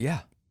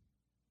 yeah.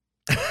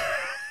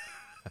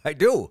 I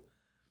do.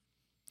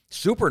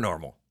 Super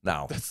normal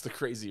now. That's the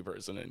crazy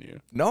person in you.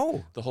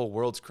 No. The whole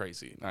world's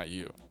crazy, not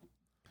you.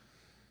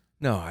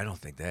 No, I don't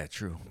think that's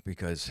true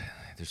because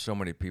there's so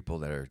many people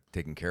that are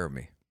taking care of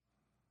me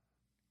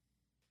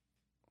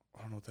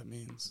I don't know what that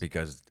means.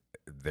 because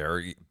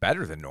they're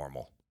better than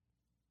normal.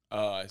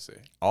 Oh, I see.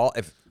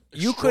 If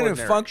you couldn't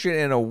Extraordinary. function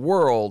in a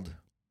world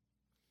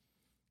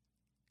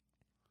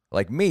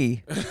like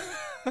me,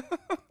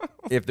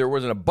 if there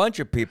wasn't a bunch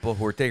of people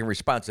who were taking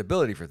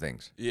responsibility for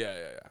things, Yeah.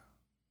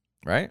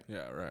 right?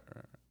 Yeah, right.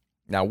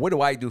 Now, what do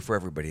I do for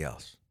everybody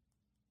else?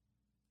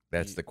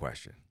 That's the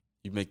question.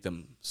 You make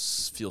them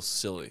feel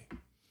silly.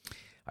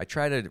 I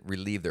try to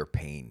relieve their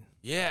pain.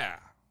 Yeah.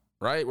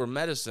 Right? We're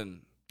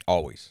medicine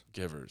Always.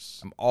 givers.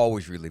 I'm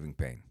always relieving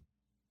pain.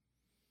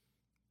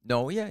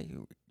 No, yeah,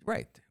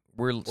 right.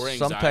 We're Or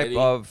some type anxiety.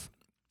 of,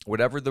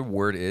 whatever the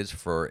word is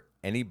for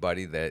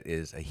anybody that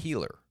is a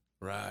healer.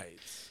 Right.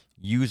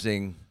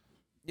 Using,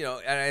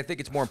 and I think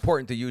it's more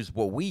important to use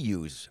what we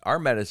use. Our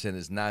medicine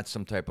is not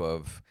some type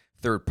of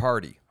third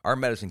party. Our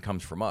medicine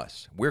comes from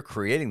us. We're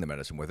creating the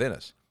medicine within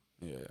us.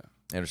 Yeah.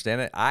 You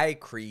understand it? I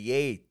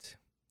create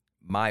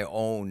my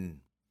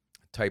own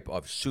type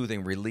of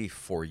soothing relief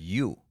for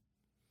you.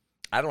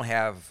 I don't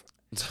have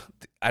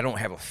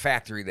a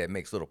factory that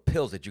makes little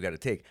pills that you got to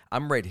take.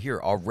 I'm right here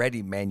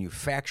already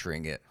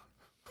manufacturing it.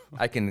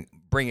 I can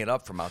bring it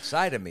up from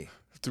outside of me.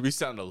 Do we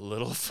sound a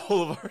little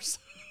full of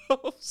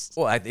ourselves?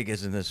 Well, I think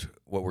isn't this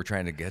what we're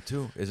trying to get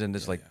to? Isn't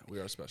this We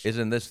are special.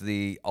 isn't this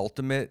the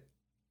ultimate?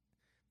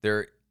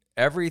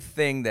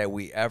 Everything that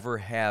we ever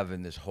have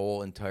in this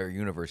whole entire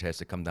universe has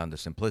to come down to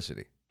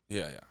simplicity.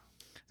 Yeah.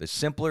 The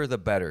simpler, the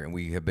better. And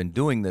we have been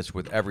doing this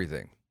with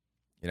everything.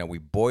 We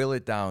boil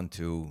it down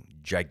to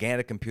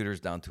gigantic computers,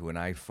 down to an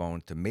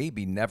iPhone, to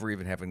maybe never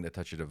even having to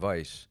touch a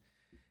device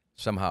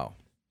somehow.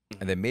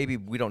 And then maybe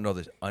we don't know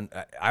this.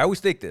 I always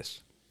think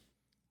this.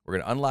 We're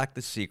going to unlock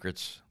the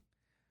secrets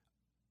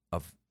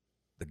of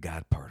the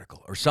God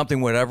particle or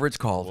something, whatever it's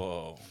called.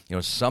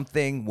 Whoa.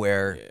 Something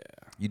where Yeah.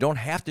 you don't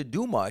have to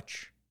do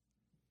much,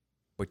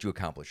 but you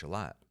accomplish a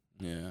lot.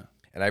 Yeah.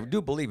 And I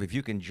do believe if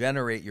you can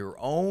generate your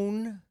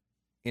own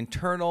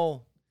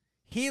internal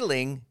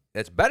healing,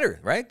 that's better,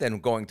 right, than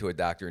going to a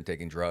doctor and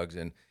taking drugs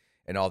and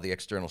all the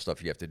external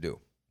stuff you have to do.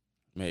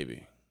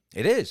 Maybe.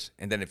 It is.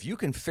 And then if you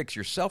can fix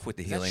yourself with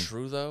the Is healing, that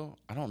true, though?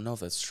 I don't know if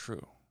that's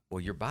true. well,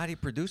 your body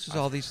produces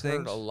all these I've heard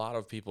things. a lot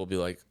of people be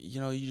like,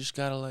 you just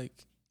got to,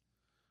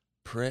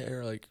 pray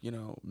or,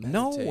 No,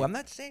 meditate. I'm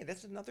not saying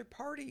that's another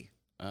party.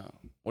 Oh.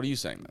 What are you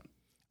saying, then?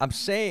 I'm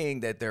saying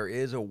that there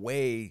is a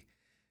way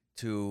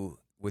to,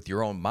 with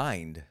your own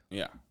mind,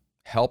 Yeah.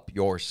 help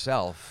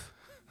yourself.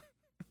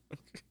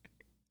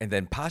 And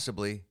then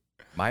possibly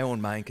my own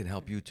mind can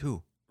help you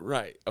too.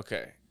 Right.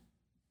 Okay.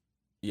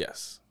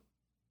 Yes.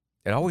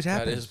 It always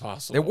happens. That is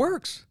possible. It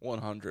works.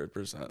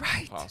 100%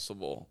 Right.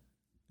 possible.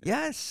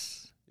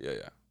 Yes.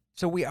 Yeah.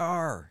 So we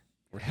are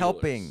We're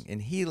helping healers.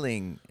 and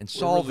healing and We're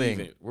solving.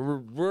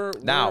 relieving. We're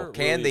Now,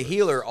 can the relievers.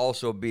 healer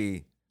also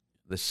be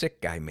the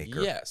sick guy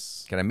maker?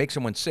 Yes. Can I make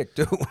someone sick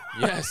too?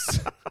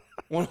 Yes.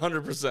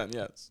 100%.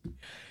 Yes.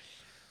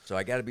 So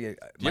I got to be. Do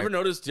you ever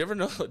notice people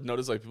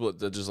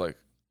that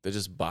they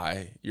just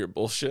buy your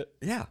bullshit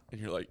Yeah. and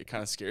you're like, it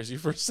kind of scares you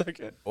for a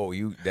second. Oh,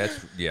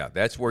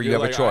 that's where you You're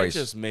have like, a choice. I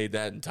just made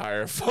that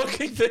entire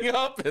fucking thing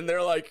up, and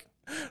they're like,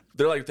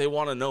 they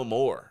want to know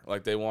more.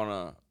 Like they want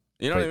to,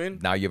 you know what I mean?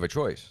 Now you have a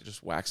choice.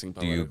 Just waxing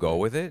Do you poetic. go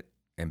with it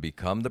and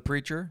become the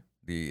preacher,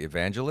 the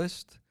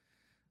evangelist,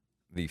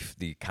 the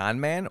con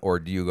man, or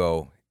do you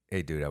go,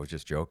 hey, dude, I was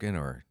just joking,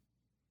 or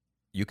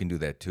you can do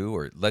that too,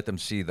 or let them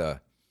see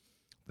the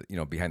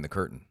behind the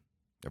curtain.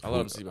 I let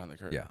them see behind the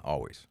curtain. Yeah,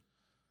 always.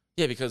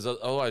 Yeah, because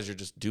otherwise you're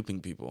just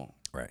duping people.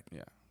 Right.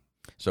 Yeah.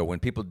 So when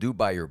people do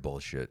buy your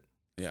bullshit,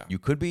 Yeah. you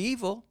could be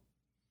evil.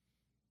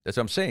 That's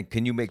what I'm saying.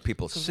 Can you make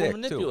people sick we're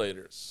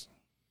manipulators.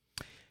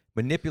 too?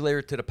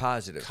 Manipulator to the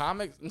positive.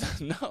 Comic,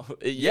 no.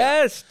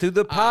 Yes, to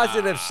the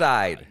positive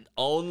side.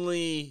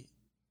 Only,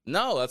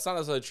 no, that's not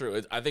necessarily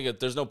true. I think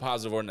there's no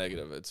positive or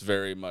negative. It's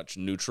very much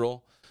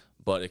neutral,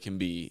 but it can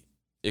be.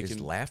 Is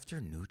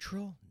laughter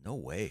neutral? No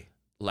way.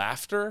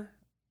 Laughter?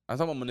 I'm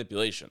talking about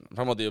manipulation. I'm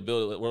talking about the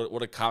ability,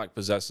 what a comic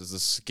possesses, the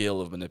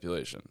skill of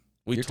manipulation.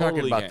 You're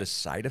talking about the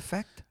side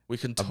effect? We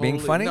can of totally,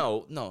 being funny?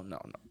 No. I'm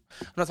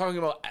not talking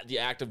about the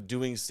act of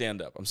doing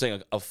stand-up. I'm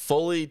saying a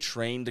fully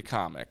trained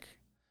comic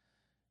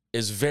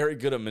is very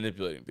good at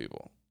manipulating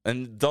people.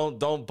 And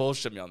don't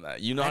bullshit me on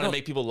that. You know how to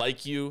make people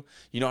like you.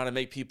 You know how to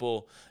make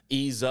people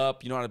ease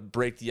up. You know how to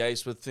break the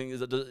ice with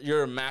things.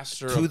 You're a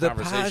master of conversation.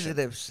 To the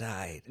positive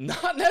side.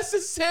 Not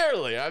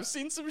necessarily. I've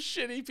seen some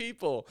shitty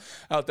people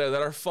out there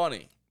that are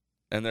funny,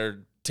 and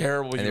they're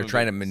terrible. And they're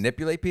trying to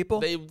manipulate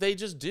people. They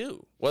just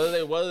do.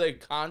 Whether they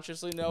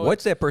consciously know.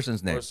 What's that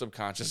person's name? Or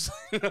subconsciously.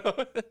 Is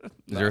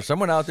there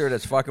someone out there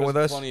that's fucking with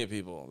us? Plenty of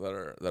people that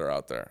are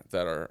out there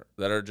that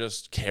are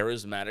just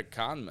charismatic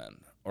con men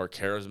or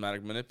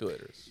charismatic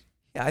manipulators.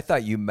 Yeah, I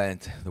thought you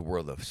meant the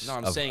world of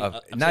I'm of, saying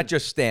of not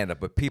just stand up,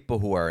 but people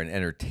who are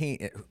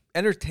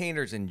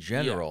entertainers in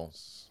general.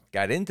 Yes.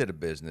 Got into the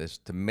business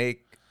to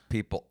make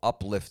people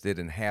uplifted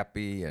and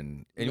happy,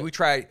 and we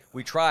try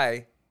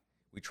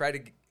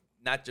to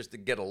not just to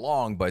get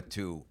along, but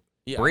to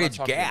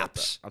bridge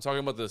gaps. I'm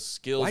talking about the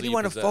skills. Why do you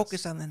want to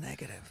focus on the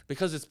negative?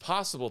 Because it's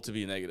possible to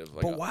be negative.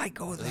 But why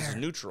go there? This is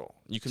neutral.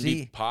 You can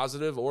be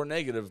positive or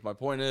negative. My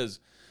point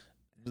is,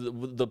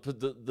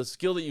 the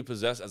skill that you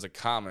possess as a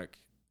comic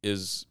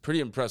is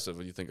pretty impressive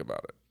when you think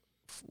about it.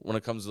 When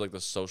it comes to like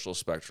the social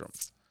spectrum,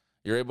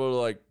 you're able to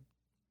like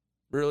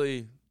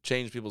really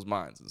change people's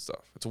minds and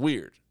stuff. It's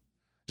weird.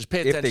 Just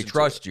pay attention. If they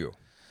trust you.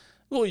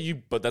 Well,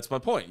 but that's my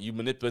point. You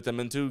manipulate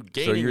them into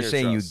gaining. So you're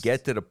saying trust. you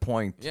get to the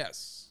point,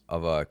 yes,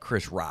 of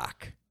Chris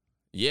Rock.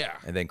 Yeah,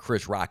 and then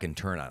Chris Rock can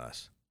turn on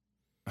us.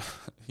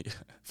 Yeah,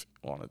 if he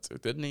wanted to,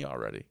 didn't he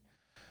already?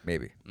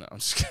 Maybe. No, I'm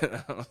just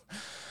kidding.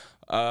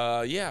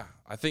 Yeah,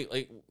 I think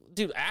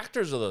dude,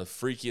 actors are the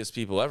freakiest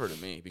people ever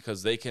to me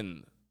because they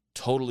can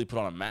totally put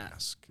on a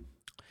mask,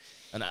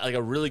 and like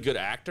a really good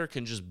actor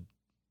can just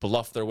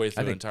bluff their way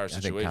through an entire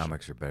situation. I think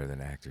comics are better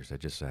than actors. I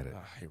just said it.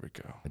 Here we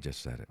go. I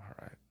just said it. All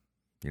right.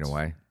 You know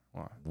why?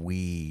 Why?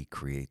 We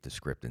create the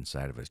script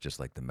inside of us, just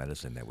like the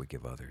medicine that we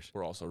give others.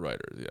 We're also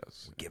writers.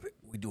 Yes.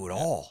 We do it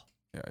all.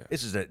 Yeah.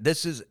 This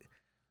is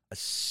a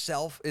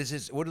self.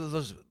 What are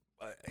those?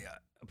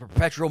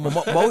 Perpetual.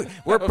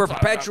 We're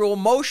perpetual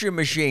motion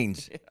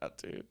machines. Yeah,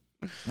 dude.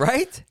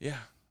 Right? Yeah.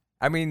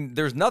 I mean,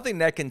 there's nothing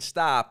that can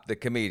stop the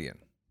comedian.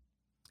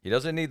 He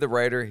doesn't need the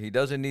writer. He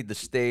doesn't need the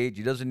stage.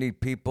 He doesn't need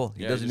people.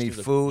 He doesn't need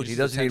food. He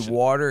doesn't need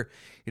water.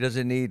 He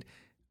doesn't need.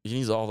 He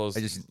needs all those.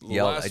 I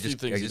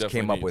just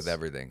came up with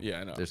everything. Yeah,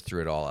 I know. Just threw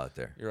it all out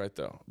there. You're right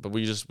though. But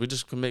we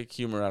just can make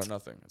humor out of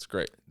nothing. It's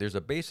great. There's a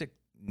basic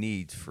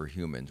needs for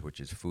humans, which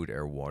is food,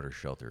 air, water,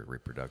 shelter,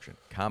 reproduction.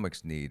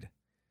 Comics need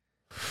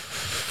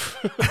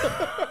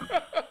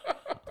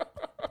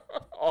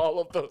all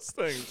of those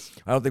things.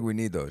 I don't think we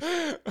need those.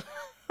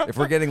 If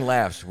we're getting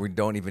laughs, we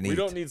don't even eat. We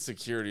don't need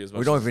security as much.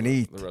 We don't as even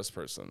eat. The rest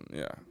person.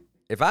 Yeah.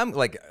 If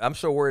I'm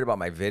so worried about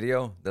my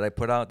video that I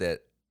put out that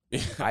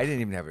I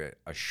didn't even have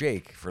a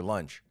shake for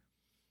lunch,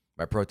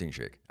 my protein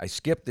shake. I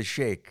skipped the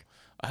shake.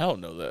 I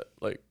don't know that.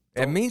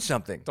 It means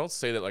something. Don't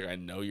say that like I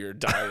know your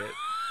diet.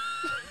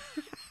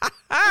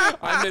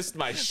 I missed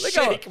my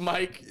shake,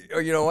 Mike. Oh,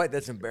 you know what?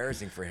 That's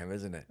embarrassing for him,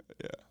 isn't it?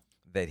 Yeah.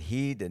 That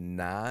he did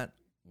not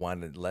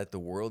want to let the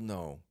world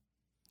know.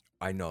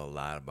 I know a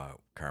lot about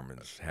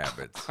Carmen's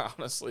habits.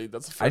 Honestly,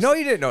 that's the first I know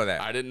you didn't know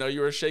that. I didn't know you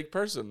were a shake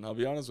person. I'll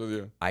be honest with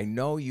you. I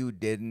know you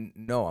didn't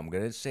know. I'm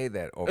going to say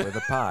that over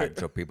the pod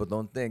so people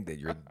don't think that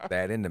you're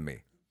that into me.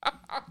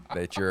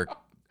 That you're...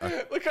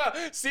 Look how...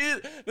 See,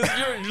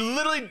 you're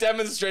literally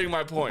demonstrating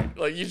my point.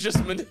 Like, you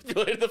just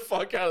manipulated the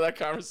fuck out of that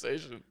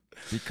conversation.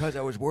 Because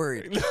I was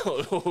worried.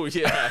 No,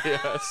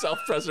 yeah.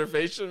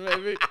 Self-preservation,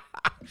 maybe?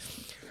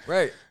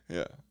 Right.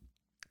 Yeah.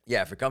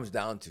 Yeah, if it comes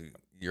down to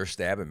you're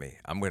stabbing me,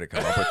 I'm going to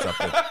come up with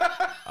something.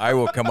 I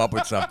will come up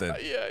with something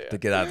to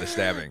get out of the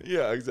stabbing.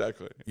 Yeah,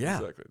 exactly. Yeah.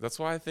 Exactly. That's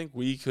why I think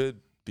we could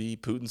be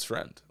Putin's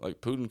friend. Like,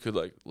 Putin could,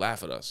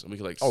 laugh at us, and we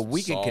could,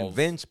 we can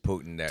convince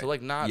Putin that... To,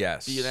 not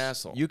be an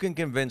asshole. You can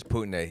convince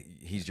Putin that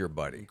he's your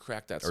buddy.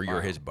 Crack that smile. Or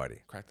you're his buddy.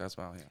 Crack that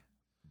smile, yeah.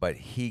 But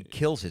he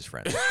kills his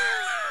friends.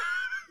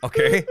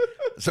 Okay?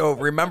 So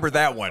remember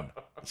that one.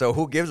 So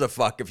who gives a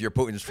fuck if you're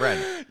Putin's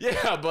friend?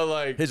 Yeah,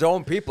 but his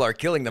own people are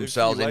killing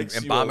themselves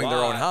and bombing their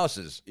own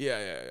houses.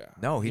 Yeah.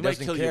 No, he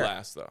doesn't might kill care. You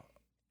last, though.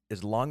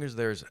 As long as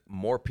there's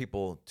more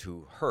people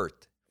to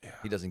hurt,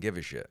 he doesn't give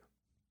a shit.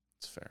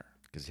 It's fair.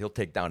 Because he'll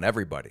take down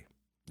everybody.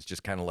 It's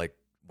just kind of like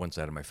one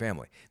side of my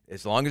family.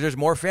 As long as there's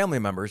more family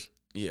members,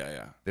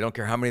 Yeah. they don't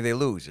care how many they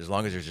lose. As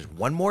long as there's just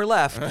one more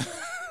left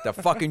to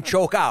fucking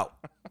choke out.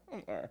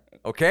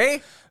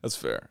 Okay? That's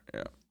fair.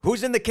 Yeah.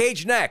 Who's in the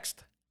cage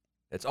next?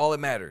 That's all that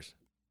matters.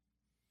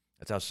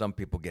 That's how some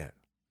people get.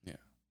 Yeah.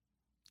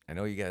 I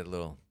know you got a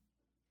little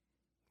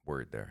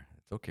word there.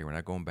 It's okay. We're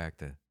not going back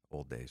to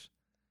old days.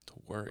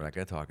 Worried. We're not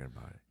going to talking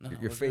about it. No, Your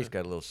we're face good.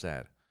 got a little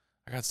sad.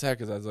 I got sad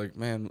because I was like,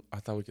 man, I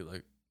thought we could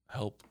like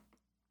help.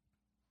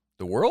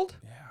 The world?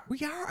 Yeah. We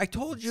are. I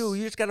told you.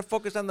 You just got to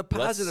focus on the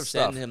positive Let's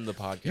stuff. Send him the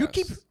podcast. You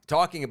keep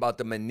talking about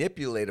the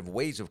manipulative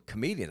ways of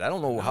comedians. I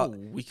don't know how.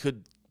 we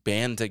could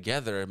band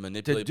together and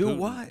manipulate do Putin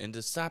what? and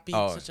to stop being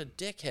Oh. such a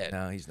dickhead.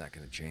 No, he's not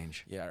going to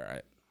change. Yeah, all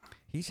right.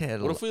 He's had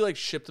a What if we like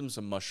shipped him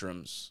some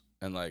mushrooms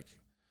and like,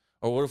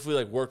 or what if we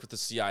like worked with the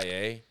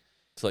CIA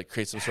to like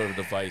create some sort of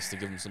device to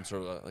give him some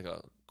sort of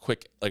a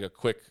quick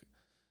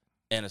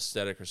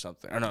anesthetic or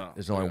something? I don't know.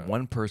 There's only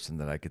one person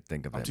that I could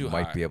think of I'm that too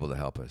might high. be able to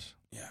help us.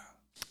 Yeah.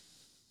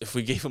 If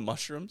we gave him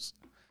mushrooms,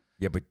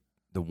 Yeah, but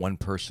the one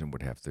person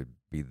would have to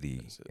be the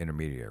Is it-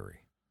 intermediary.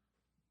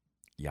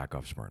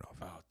 Yakov Smirnov.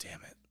 oh damn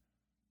it.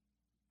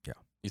 Yeah.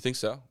 You think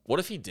so? What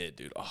if he did,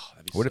 dude? Oh,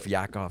 that'd be What so if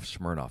Yakov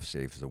Smirnov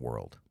saves the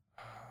world?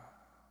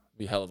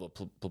 be a hell of a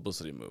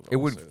publicity move. It I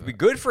will would say be that.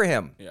 good for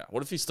him. Yeah.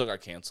 What if he still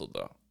got canceled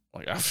though?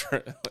 Like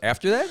after,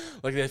 After that?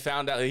 like they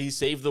found out he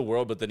saved the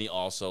world, but then he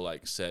also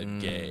like said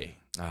gay,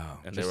 Oh,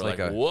 and they just were like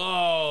like, a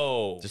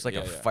 "Whoa!" just like yeah,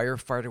 a yeah.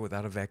 firefighter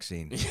without a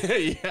vaccine.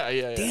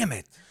 yeah. Damn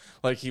it!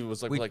 Like he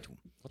was like, We- what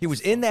He the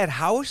was fuck? in that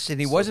house and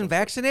he So wasn't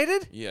confused.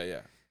 vaccinated.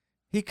 Yeah.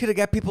 He could have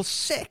got people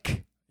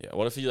sick. Yeah.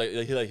 What if he Well,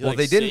 like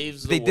they saves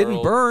didn't. the They didn't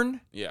world?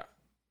 burn, Yeah.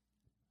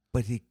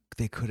 but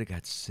they could have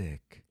got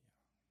sick.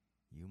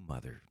 You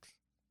mother,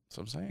 That's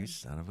what I'm saying. you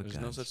son of a There's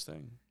gun. no such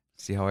thing.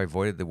 See how I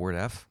avoided the word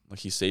F? Like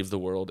he saved the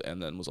world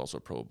and then was also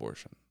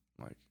pro-abortion.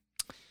 Like,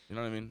 you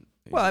know what I mean?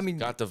 Well, I He's mean-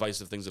 got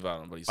divisive things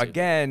about him, but he saved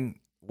Again,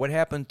 what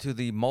happened to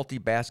the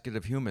multi-basket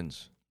of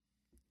humans?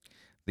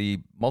 The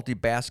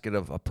multi-basket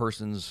of a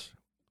person's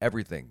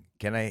everything.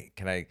 Can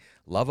I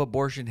love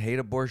abortion, hate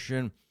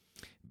abortion,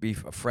 be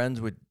friends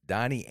with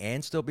Donnie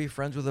and still be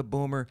friends with a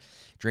boomer,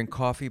 drink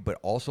coffee but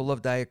also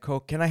love Diet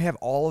Coke? Can I have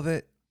all of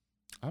it?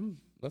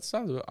 That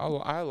sounds.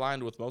 I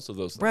aligned with most of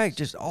those things. Right,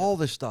 just all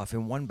the stuff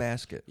in one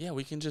basket. Yeah,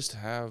 we can just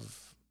have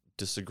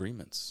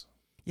disagreements.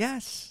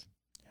 Yes.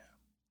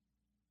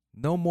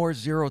 No more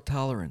zero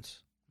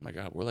tolerance. Oh my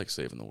God, we're like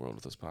saving the world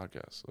with this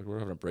podcast. Like we're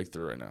having a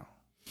breakthrough right now.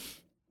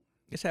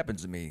 This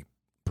happens to me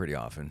pretty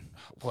often.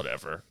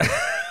 Whatever.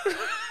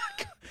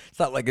 It's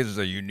not like this is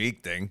a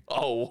unique thing.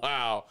 Oh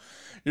wow,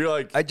 you're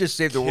like I just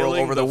saved the world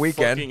killing over the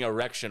weekend. Fucking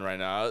erection right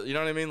now. You know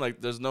what I mean? Like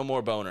there's no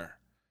more boner.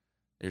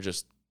 You're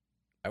just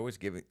I was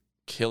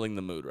killing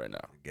the mood right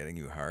now. getting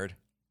you hard.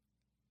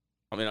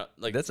 I mean,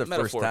 like That's the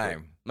first metaphorically-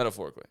 time.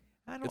 Metaphorically.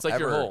 I don't It's like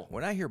your ever- hole.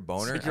 When I hear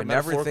boner, like your I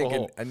never metaphorical think.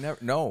 hole. I never.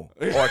 No.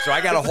 Oh, so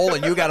I got a hole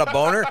and you got a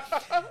boner.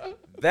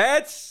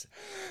 That's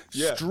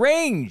Yeah.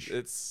 strange.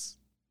 It's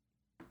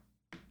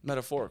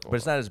metaphorical. But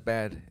it's not as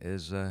bad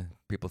as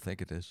people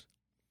think it is.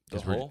 The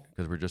hole?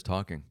 Because we're just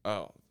talking.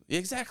 Oh,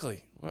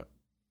 exactly. What?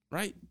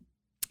 Right.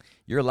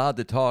 You're allowed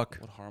to talk.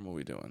 What harm are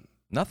we doing?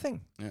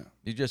 Nothing. Yeah.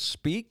 You just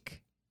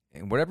speak,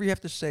 and whatever you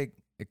have to say,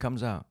 it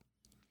comes out.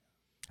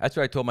 That's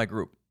what I told my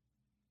group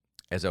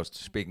as I was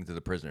speaking to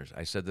the prisoners.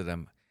 I said to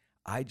them,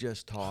 I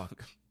just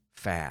talk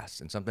fast,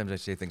 and sometimes I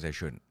say things I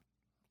shouldn't.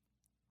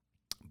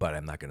 But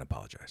I'm not going to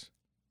apologize.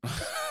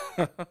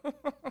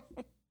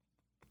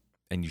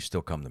 And you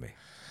still come to me.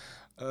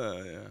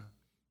 Yeah.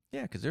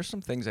 Yeah, because there's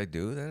some things I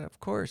do that, of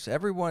course,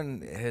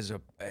 everyone has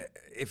a.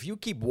 If you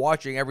keep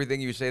watching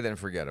everything you say, then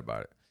forget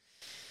about it.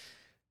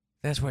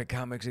 That's why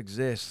comics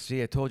exist.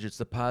 See, I told you it's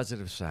the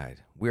positive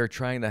side. We are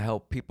trying to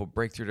help people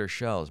break through their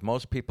shells.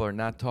 Most people are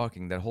not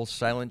talking. That whole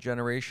silent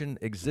generation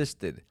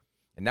existed,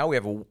 and now we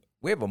have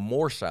a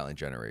more silent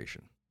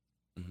generation.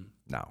 Mhm.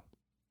 Now,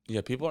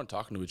 Yeah, people aren't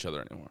talking to each other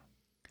anymore.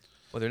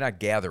 well, they're not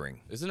gathering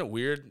Isn't it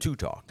weird? to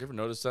talk. You ever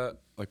notice that?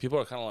 Like people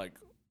are kind of like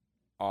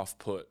off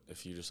put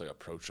if you just like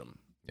approach them.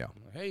 Yeah.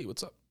 Like, hey,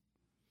 what's up?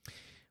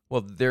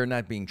 Well, they're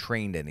not being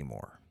trained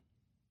anymore.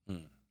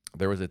 Hmm.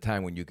 There was a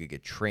time when you could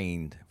get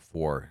trained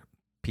for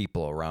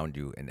people around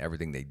you and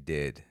everything they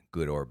did,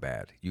 good or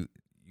bad. You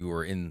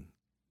were in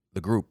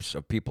the groups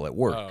of people at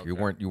work. Oh, okay. You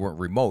weren't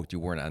remote. You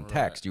weren't on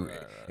text. Right,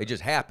 It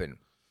just happened.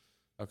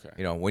 Okay.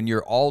 You know, when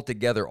you're all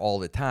together all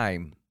the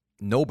time,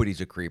 nobody's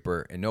a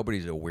creeper and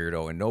nobody's a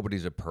weirdo and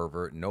nobody's a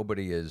pervert.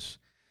 Nobody is,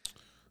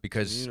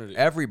 because Community.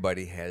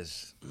 everybody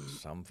has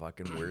some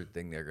fucking weird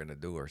thing they're gonna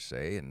do or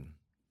say, and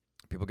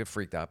people get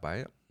freaked out by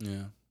it.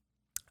 Yeah.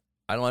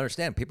 I don't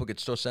understand. People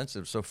get so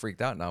sensitive, so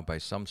freaked out now by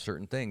some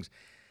certain things.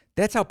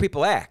 That's how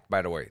people act,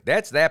 by the way.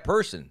 That's that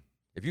person.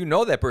 If you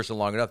know that person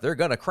long enough, they're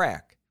gonna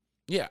crack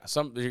Yeah.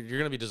 You're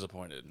gonna be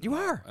disappointed. You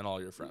are. And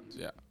all your friends.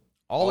 Yeah.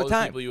 all the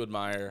time. People you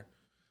admire.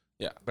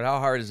 Yeah. But how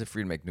hard is it for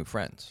you to make new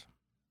friends?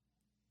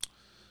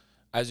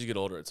 As you get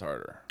older, it's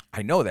harder.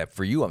 I know that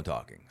for you, I'm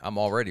talking. I'm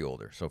already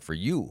older. So for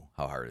you,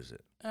 how hard is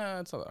it?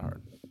 It's not that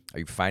hard. Are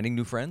you finding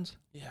new friends?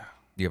 Yeah.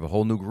 Do you have a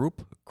whole new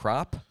group,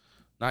 crop?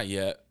 Not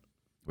yet.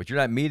 But you're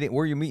not meeting.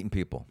 Where are you meeting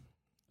people?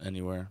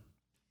 Anywhere.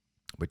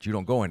 But you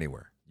don't go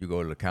anywhere. You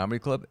go to the comedy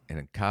club and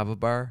a Kava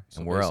bar, So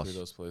and where else?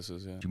 Those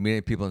places, yeah. Do you meet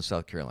any people in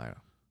South Carolina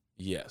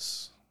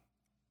Yes.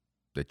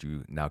 that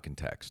you now can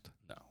text?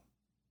 No.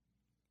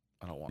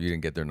 I don't want You to.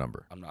 didn't get their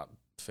number. I'm not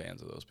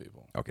fans of those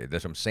people. Okay,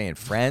 that's what I'm saying.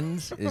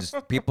 Friends is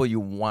people you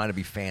want to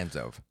be fans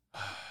of.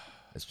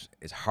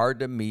 It's hard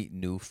to meet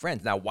new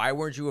friends. Now, why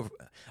weren't you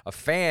a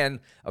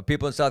fan of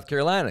people in South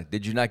Carolina?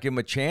 Did you not give them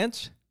a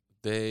chance?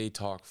 They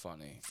talk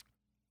funny.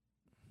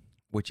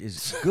 Which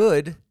is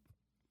good.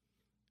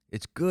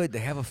 It's good to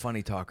have a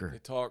funny talker. They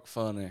talk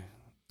funny.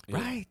 Yeah.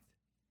 Right.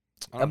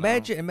 I don't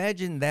know.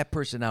 Imagine that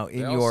person out in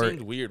They all your.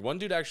 seemed weird. One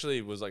dude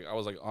actually was like, I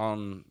was like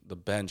on the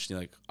bench and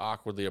he like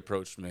awkwardly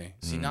approached me.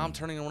 See, now I'm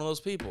turning into one of those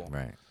people.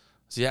 Right.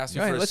 So he asked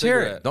me All for right, a let's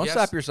cigarette. hear it. Don't He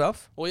stop asked-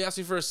 yourself. Well, he asked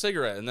me for a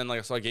cigarette, and then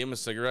like so I gave him a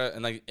cigarette,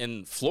 and like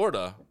in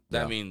Florida,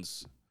 that Yeah.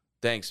 means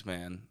thanks,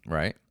 man.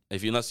 Right.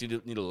 Unless you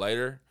need a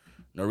lighter,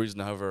 no reason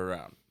to hover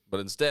around. But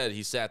instead,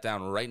 he sat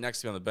down right next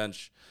to me on the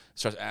bench,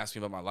 starts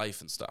asking me about my life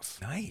and stuff.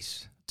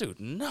 Nice. Dude,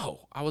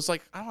 no. I was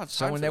like, I don't have time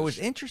Someone for that this was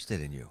shit.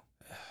 interested in you.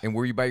 And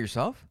were you by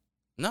yourself?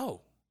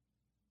 No.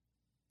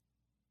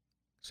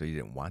 So you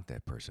didn't want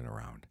that person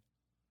around.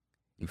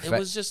 You It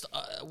was just,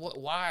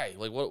 why?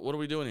 Like, what are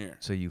we doing here?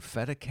 So you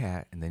fed a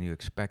cat and then you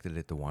expected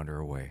it to wander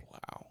away.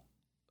 Wow.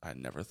 I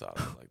never thought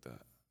of it like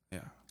that. Yeah.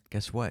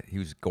 Guess what? He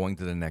was going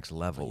to the next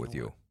level But with know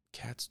you. what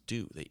Cats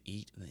do. They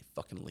eat and they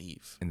fucking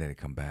leave. And then they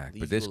come back.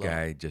 Leave But this you alone.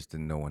 guy just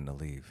didn't know when to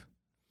leave.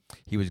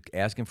 He was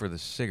asking for the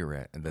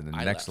cigarette and then the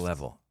I next left.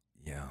 level.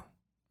 Yeah.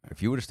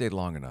 If you would have stayed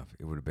long enough,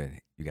 it would have been,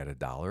 you got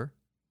 $1?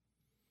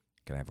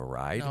 Can I have a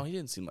ride? No, he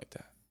didn't seem like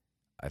that.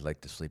 I'd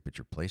like to sleep at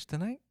your place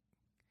tonight.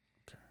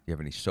 Okay. You have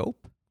any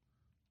soap?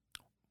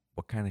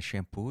 What kind of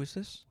shampoo is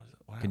this?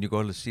 What Can you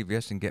go to the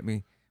CVS and get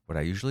me what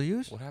I usually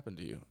use? What happened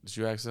to you? Did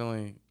you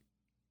accidentally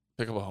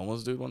pick up a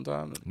homeless dude one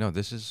time? No,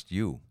 this is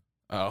you.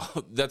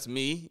 Oh, that's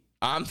me?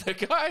 I'm the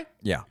guy?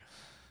 Yeah.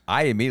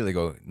 I immediately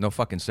go, no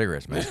fucking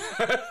cigarettes, man.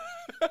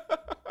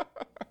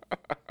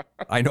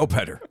 I know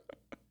better.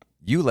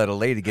 You let a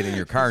lady get in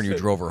your car and you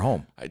drove her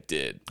home. I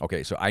did.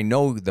 Okay, so I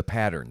know the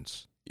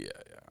patterns. Yeah.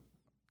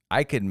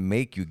 I could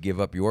make you give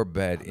up your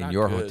bed I'm in not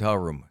your good. hotel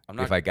room I'm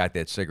not- if I got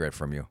that cigarette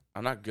from you.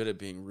 I'm not good at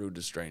being rude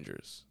to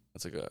strangers.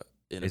 That's like a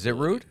Is it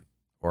rude?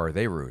 Or are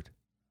they rude?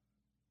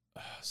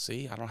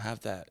 See, I don't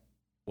have that.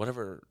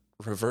 Whatever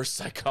reverse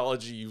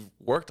psychology you've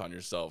worked on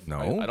yourself.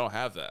 No. I don't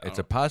have that. It's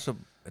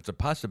a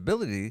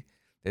possibility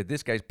that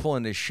this guy's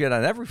pulling this shit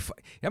on every. You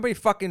know how many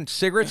fucking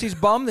cigarettes he's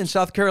bummed in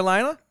South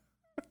Carolina?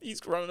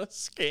 He's running a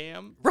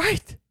scam.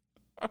 Right.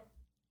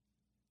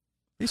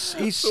 He's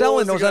So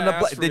selling what's those he on the.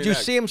 gonna ask for Did me you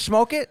next? see him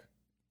smoke it?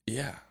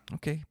 Yeah.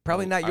 Okay,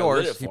 probably I- not I lit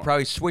yours. it He for him.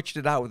 probably switched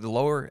it out with the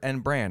lower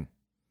end brand,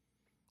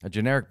 a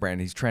generic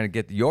brand. He's trying to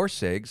get your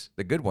cigs,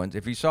 the good ones.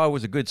 If he saw it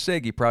was a good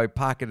cig, he probably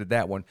pocketed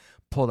that one,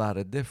 pulled out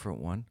a different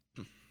one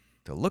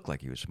to look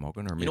like he was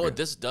smoking, or maybe. You know what?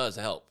 This does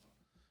help.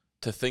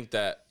 To think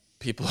that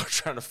people are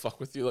trying to fuck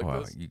with you like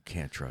well, this. you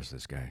can't trust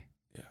this guy.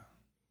 Yeah.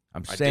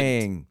 I'm I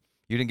saying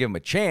you didn't give him a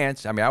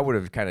chance. I mean, I would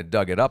have kind of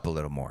dug it up a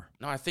little more.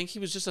 No, I think he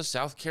was just a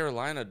South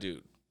Carolina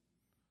dude.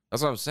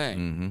 That's what I'm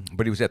saying.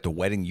 But he was at the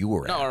wedding you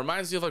were at. No, it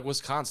reminds me of like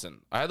Wisconsin.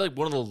 I had like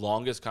one of the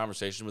longest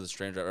conversations with a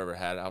stranger I've ever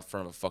had out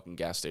front of a fucking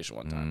gas station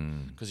one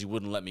time because he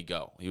wouldn't let me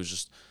go. He was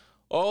just,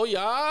 oh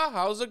yeah,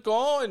 how's it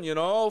going? You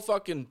know,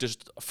 fucking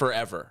just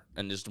forever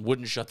and just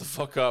wouldn't shut the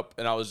fuck up.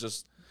 And I was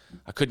just,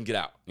 I couldn't get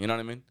out. You know what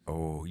I mean?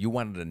 Oh, you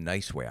wanted a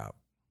nice way out.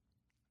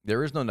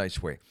 There is no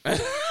nice way.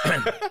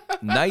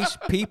 Nice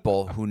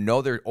people who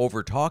know they're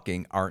over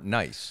talking aren't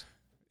nice.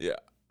 Yeah.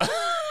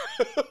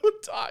 Who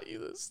taught you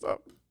this stuff?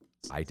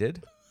 I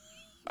did.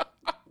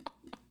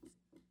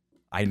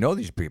 I know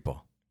these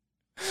people.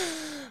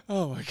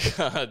 Oh my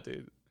God,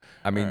 dude.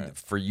 I mean, right.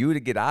 for you to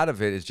get out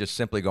of it is just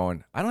simply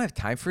going, I don't have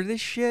time for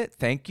this shit.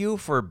 Thank you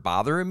for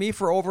bothering me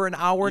for over an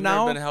hour You've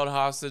now. never been held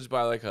hostage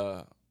by like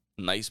a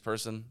nice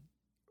person?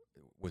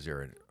 Was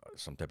there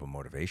some type of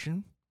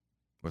motivation?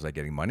 Was I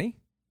getting money?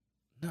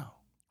 No.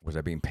 Was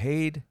I being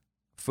paid?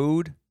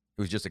 Food?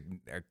 It was just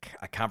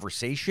a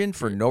conversation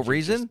for no You're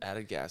reason? just at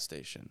a gas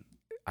station.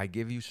 I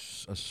give you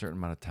a certain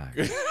amount of time.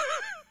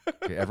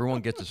 Okay,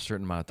 everyone gets a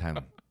certain amount of time.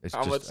 It's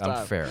How just much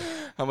time? unfair.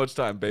 How much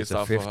time based It's a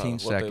off 15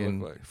 of what they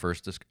second look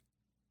first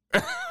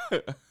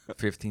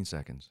 15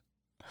 seconds.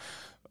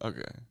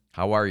 Okay.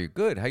 How are you?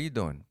 Good. How you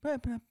doing?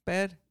 Bad.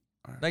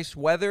 All right. Nice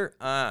weather.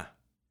 No,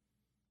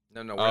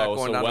 we're not Oh,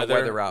 going so on weather- the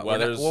weather route. We're not-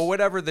 weather's- well,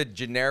 whatever the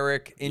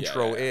generic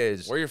intro Yeah.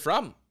 is. Where you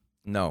from?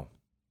 No.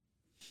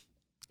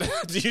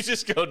 Do you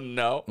just go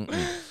no?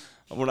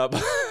 We're not.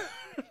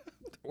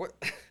 What?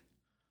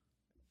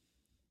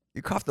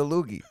 You coughed a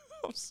loogie.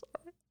 I'm sorry.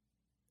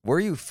 Where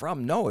are you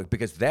from? No,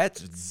 because that's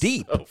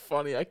deep. So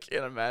funny. I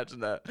can't imagine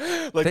that.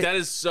 Like that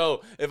is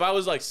so. If I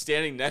was like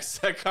standing next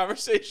to that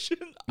conversation,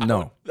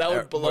 No. that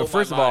would blow Well,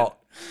 first my of mind.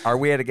 all, are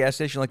we at a gas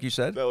station like you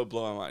said? That would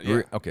blow my mind.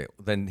 Yeah. Okay,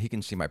 then he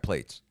can see my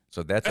plates.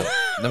 So that's no,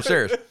 I'm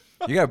serious.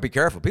 You got to be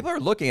careful. People are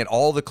looking at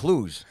all the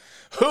clues.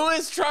 Who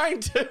is trying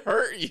to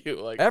hurt you?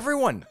 Like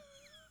Everyone.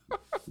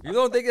 You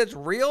don't think that's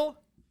real?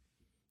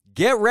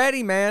 Get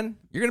ready, man.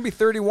 You're going to be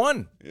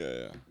 31.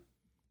 Yeah.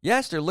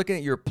 Yes, they're looking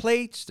at your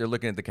plates. They're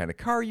looking at the kind of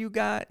car you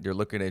got. They're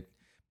looking at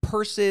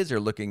purses. They're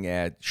looking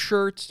at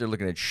shirts. They're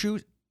looking at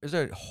shoes. There's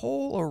a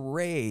whole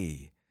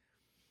array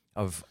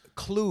of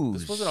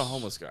clues. This wasn't a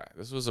homeless guy.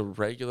 This was a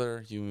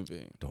regular human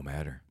being. Don't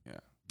matter. Yeah.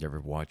 You ever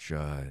watch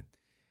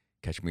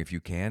Catch Me If You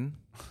Can?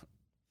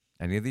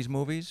 Any of these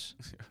movies?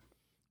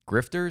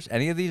 Grifters?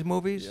 Any of these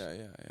movies?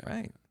 Yeah.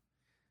 Right.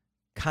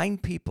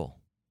 Kind people.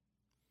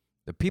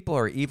 The people who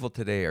are evil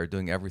today are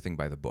doing everything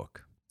by the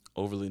book.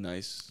 Overly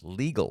nice.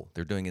 Legal.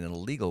 They're doing it in a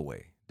legal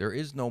way. There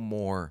is no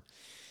more,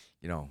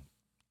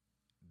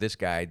 this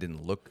guy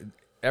didn't look.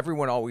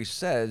 Everyone always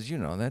says,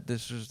 that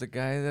this was the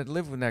guy that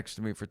lived next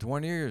to me for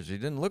 20 years. He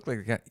didn't look like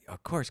the guy.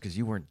 Of course, because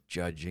you weren't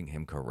judging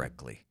him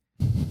correctly.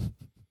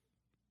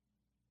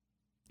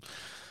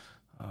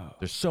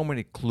 There's so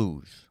many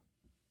clues.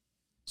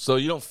 So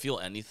you don't feel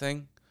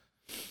anything?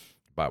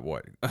 About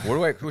what?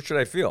 What should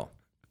I feel?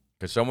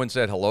 Because someone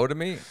said hello to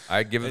me,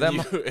 I give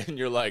them. And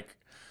you're like,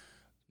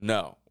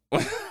 no,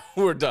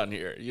 we're done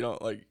here. You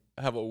don't like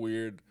have a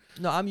weird.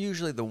 No, I'm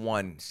usually the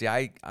one. See,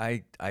 I'm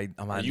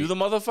on. Are you the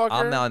motherfucker?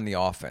 I'm not on the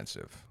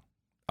offensive.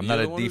 I'm not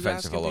a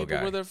defensive hello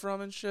guy. Where they're from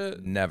and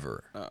shit.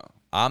 Never. Oh.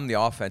 I'm the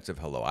offensive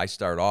hello. I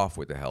start off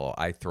with the hello.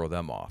 I throw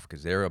them off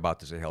because they're about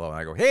to say hello, and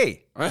I go,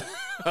 "Hey,"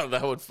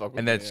 that would fuck with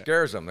and me, that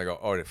scares them. They go,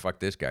 "Oh, fuck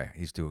this guy.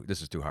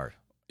 This is too hard."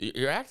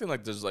 You're acting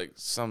like there's like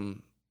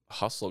some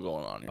hustle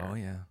going on here. Oh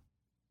yeah.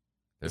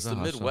 It's the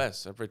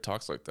Midwest. Everybody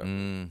talks like that.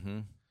 Mm-hmm.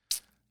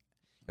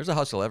 There's a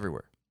hustle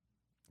everywhere.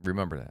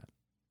 Remember that.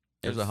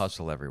 There's a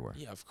hustle everywhere.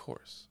 Yeah, of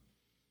course.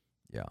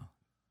 Yeah.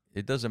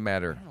 It doesn't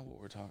matter. I don't know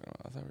what we're talking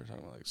about. I thought we were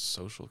talking about like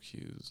social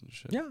cues and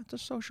shit. Yeah, it's a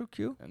social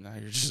cue. And now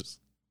you're just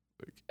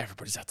like,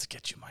 everybody's out to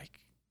get you, Mike.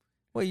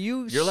 Well,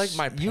 you're like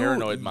my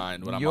paranoid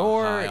mind when I'm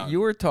high on. You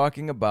were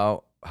talking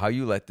about how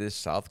you let this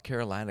South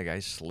Carolina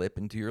guy slip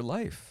into your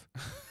life.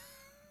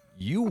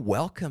 You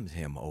welcomed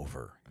him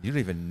over. You don't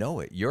even know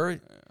it. Your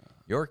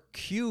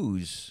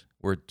cues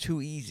were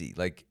too easy.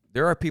 Like,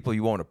 there are people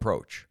you won't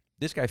approach.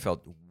 This guy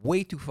felt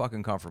way too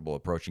fucking comfortable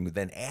approaching you,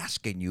 then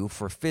asking you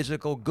for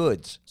physical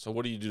goods. So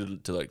what do you do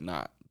to like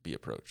not be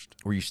approached?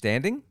 Were you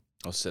standing?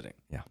 Oh, sitting.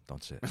 Yeah,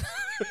 don't sit.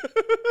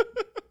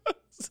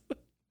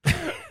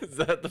 Is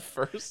that the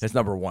first? That's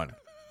number one.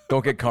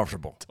 Don't get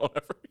comfortable. Don't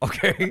ever.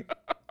 Okay?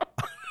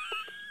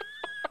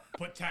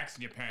 Put tacks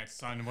in your pants,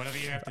 son. Whatever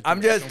you have to do.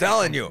 I'm just Don't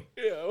telling get you.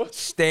 Yeah.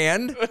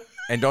 Stand,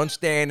 and don't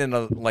stand in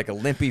a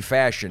limpy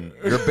fashion.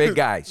 You're a big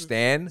guy.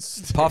 Stand,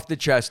 puff the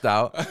chest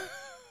out.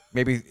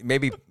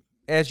 Maybe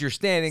as you're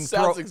standing,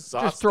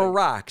 just throw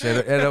rocks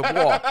at a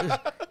wall.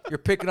 You're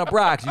picking up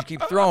rocks. You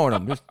keep throwing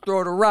them. Just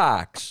throw the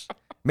rocks.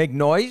 Make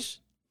noise.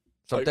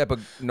 Some type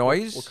of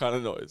noise. What kind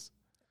of noise?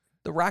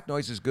 The rock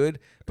noise is good,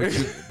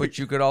 but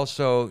you could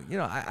also,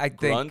 I think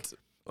Grunt?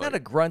 not a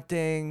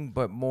grunting,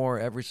 but more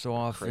every so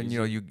often.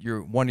 Crazy.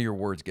 Your one of your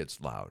words gets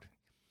loud.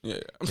 Yeah.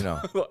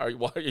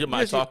 Am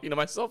I talking to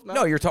myself now?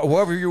 No, you're talking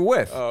whoever you're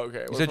with. Oh,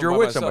 okay. You said you're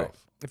with somebody.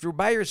 If you're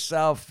by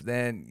yourself,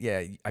 then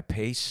yeah, I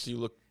pace. Do you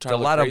look It's a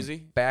lot crazy?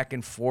 of back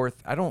and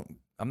forth. I'm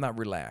not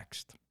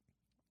relaxed.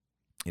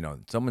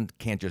 Someone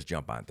can't just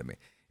jump onto me.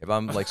 If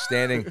I'm like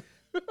standing,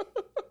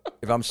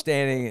 if I'm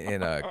standing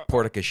in a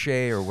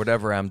porte-cochere or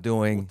whatever I'm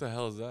doing, What the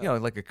hell is that?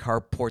 like a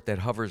carport that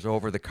hovers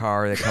over the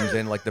car that comes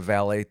in, like the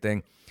valet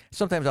thing.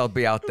 Sometimes I'll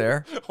be out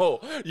there. Oh,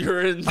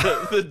 you're in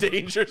the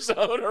danger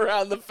zone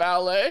around the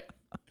valet?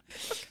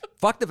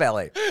 Fuck the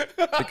valet,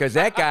 because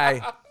that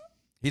guy,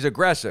 he's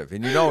aggressive,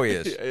 and he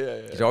is.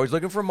 Yeah. He's always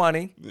looking for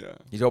money. Yeah.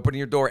 He's opening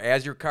your door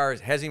as your car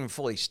hasn't even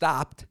fully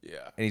stopped.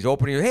 Yeah. And he's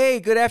opening you, hey,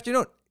 good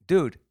afternoon.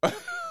 Dude,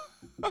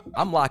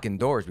 I'm locking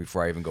doors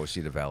before I even go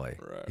see the valet.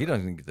 Right, He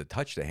doesn't even get to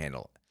touch the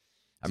handle.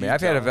 I Do mean, you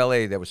I've had a tell him?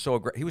 valet that was so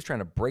aggressive. He was trying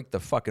to break the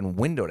fucking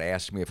window to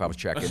ask me if I was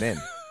checking in.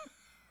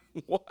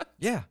 What?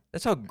 Yeah,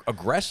 that's how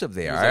aggressive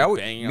they are. was,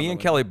 like, banging on Me the and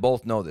window. Kelly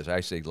both know this. I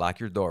say, lock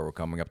your door. We're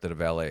coming up to the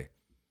valet.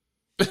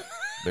 They're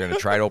going to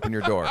try to open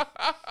your door.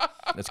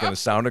 It's going to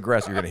sound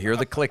aggressive. You're going to hear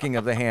the clicking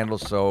of the handle.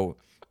 So,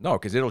 no,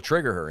 because it'll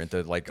trigger her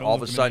into like Don't all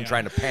of a look at me, sudden yeah.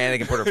 trying to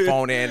panic and put her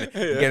phone in, and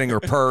getting her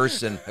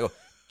purse. And I go,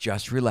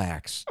 just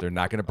relax. They're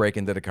not going to break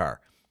into the car.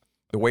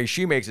 The way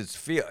she makes it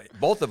feel,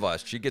 both of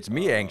us, she gets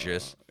me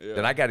anxious. yeah.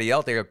 Then I got to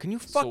yell at her, can you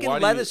fucking why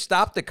do let you- us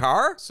stop the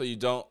car? So you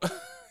don't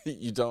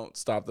you don't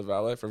stop the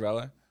valet for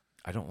valet?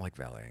 I don't like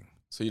valeting.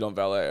 So you don't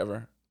valet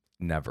ever?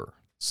 Never.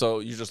 So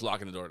you're just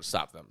locking the door to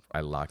stop them.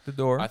 I lock the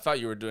door. I thought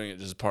you were doing it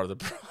just as part of the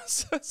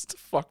process to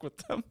fuck with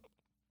them.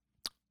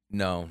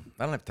 No,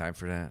 I don't have time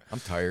for that.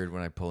 I'm tired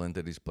when I pull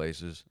into these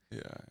places.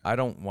 Yeah.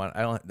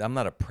 I'm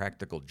not a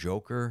practical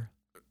joker.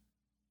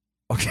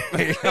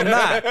 Okay, I'm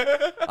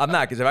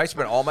not, because if I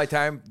spent all my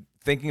time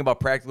thinking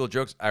about practical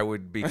jokes, I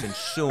would be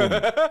consumed.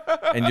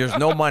 And there's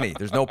no money.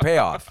 There's no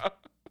payoff.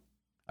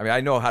 I mean,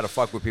 I know how to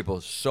fuck with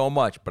people so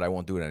much, but I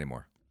won't do it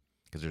anymore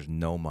because there's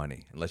no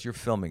money. Unless you're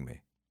filming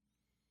me,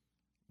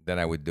 then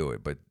I would do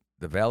it. But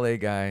the valet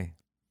guy,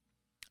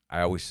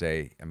 I always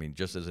say, I mean,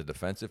 just as a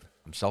defensive,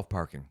 I'm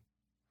self-parking.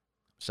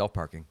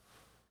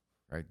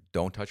 Right?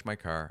 Don't touch my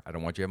car. I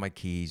don't want you to have my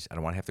keys. I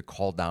don't want to have to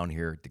call down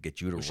here to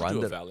get you to We should run do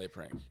the a valet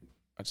prank.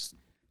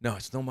 No,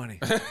 it's no money.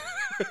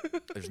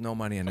 There's no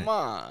money in it. Come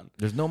on.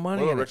 There's no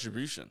money What in about it.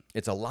 retribution?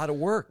 It's a lot of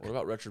work. What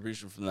about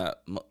retribution from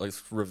that, like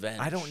revenge?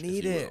 I don't if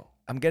need you it. will?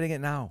 I'm getting it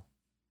now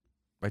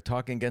by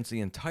talking against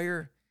the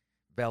entire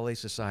valet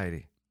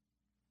society.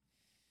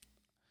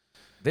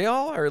 They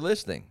all are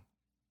listening.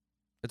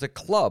 It's a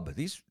club.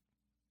 These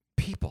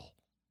people.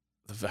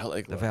 The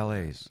valet. The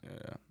valets.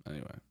 Yeah.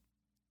 Anyway,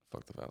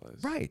 fuck the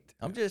valets. Right.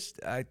 I'm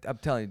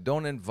telling you,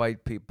 don't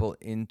invite people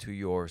into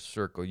your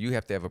circle. You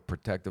have to have a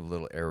protective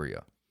little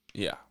area.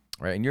 Yeah.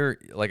 Right. And you're,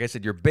 like I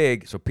said, you're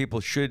big, so people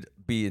should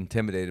be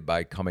intimidated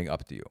by coming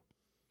up to you.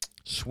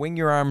 Swing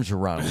your arms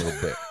around a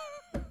little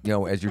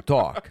bit, as you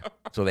talk,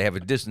 so they have a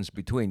distance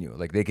between you.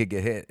 Like they could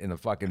get hit in the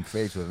fucking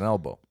face with an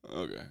elbow.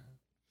 Okay.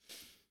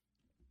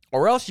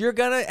 Or else you're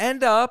going to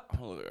end up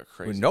I'm like a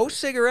crazy with no person.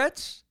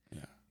 cigarettes.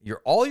 Yeah.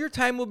 All your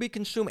time will be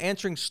consumed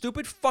answering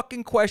stupid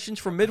fucking questions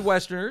from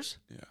Midwesterners.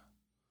 Yeah.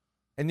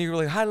 And you're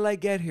like, how did I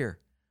get here?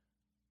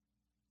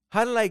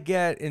 How did I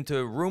get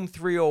into room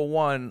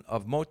 301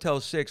 of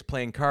Motel 6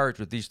 playing cards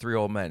with these three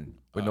old men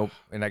with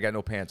and I got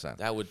no pants on?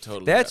 That would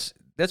totally. That's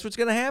what's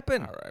going to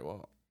happen. All right.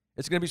 Well,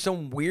 It's going to be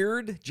some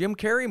weird Jim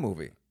Carrey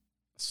movie.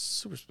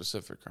 super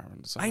specific,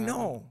 Carmen. I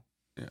know.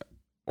 Yeah.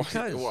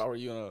 Because- Why were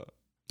you in a?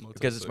 Motel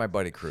Because it's 6? my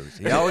buddy Cruz.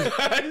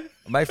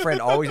 My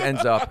friend always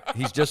ends up,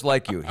 he's just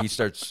like you.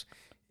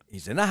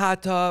 He's in a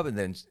hot tub, and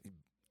then,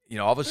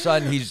 all of a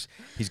sudden he's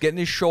getting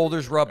his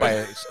shoulders rubbed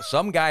by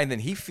some guy, and then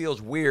he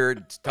feels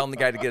weird telling the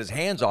guy to get his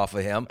hands off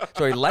of him.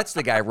 So he lets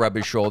the guy rub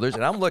his shoulders,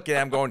 and I'm looking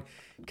at him going,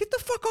 get the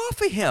fuck off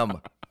of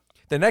him.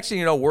 The next thing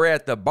you know, we're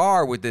at the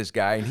bar with this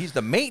guy, and he's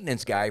the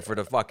maintenance guy for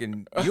the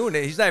fucking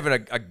unit. He's not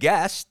even a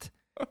guest.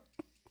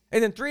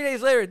 And then 3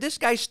 days later, this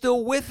guy's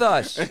still with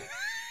us.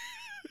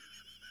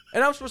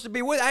 And I'm supposed to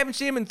be I haven't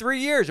seen him in 3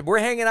 years. We're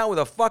hanging out with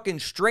a fucking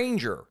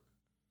stranger.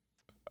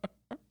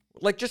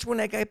 Like just when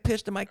that guy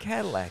pissed in my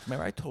Cadillac.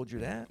 Remember I told you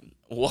that?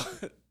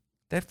 What?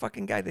 That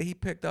fucking guy that he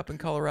picked up in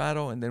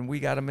Colorado, and then we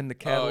got him in the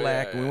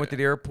Cadillac, and we went to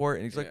the airport,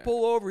 and he's like,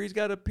 pull over, he's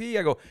got to pee.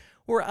 I go,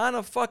 we're on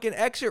a fucking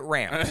exit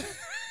ramp.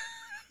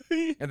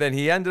 And then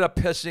he ended up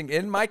pissing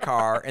in my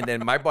car, and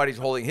then my buddy's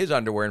holding his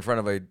underwear in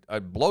front of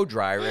a blow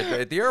dryer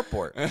at the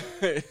airport.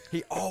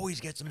 He always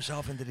gets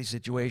himself into these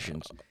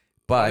situations. Why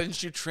But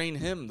didn't you train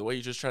him the way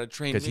you just try to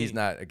train me? because he's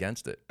not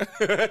against it.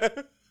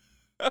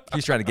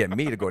 He's trying to get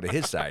me to go to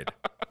his side.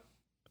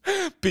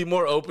 Be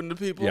more open to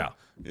people. Yeah.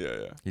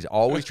 Yeah. He's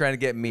always trying to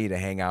get me to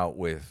hang out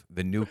with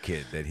the new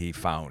kid that he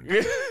found.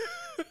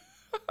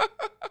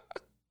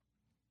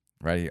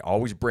 Right? He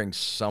always brings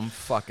some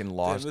fucking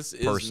lost This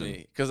is person.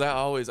 me. Because I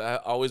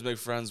always make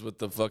friends with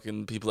the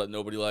fucking people that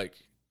nobody like.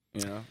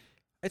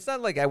 It's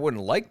not like I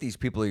wouldn't like these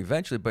people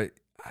eventually, but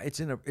it's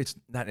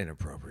not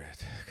inappropriate.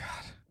 God.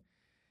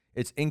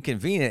 It's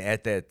inconvenient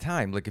at that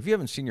time. Like if you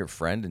haven't seen your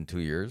friend in 2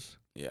 years,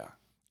 Yeah.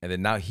 and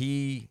then now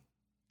he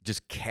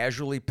just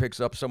casually picks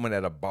up someone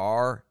at a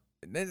bar.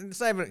 And it's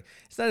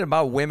not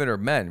about women or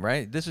men,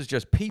 right? This is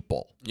just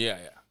people. Yeah.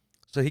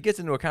 So he gets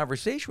into a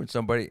conversation with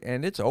somebody,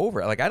 and it's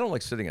over. Like I don't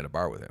like sitting at a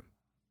bar with him,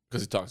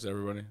 Because he talks to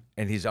everybody.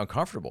 and he's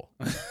uncomfortable.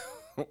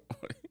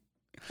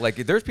 Like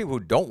there's people who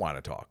don't want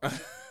to talk,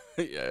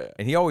 Yeah.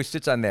 and he always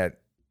sits on the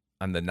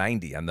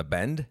 90 on the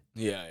bend,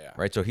 Yeah.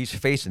 right? So he's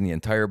facing the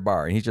entire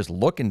bar, and he's just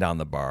looking down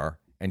the bar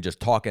and just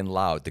talking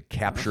loud to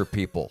capture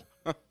people.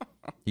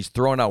 He's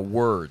throwing out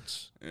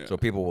words so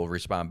people will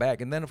respond back.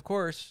 And then, of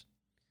course,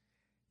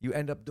 you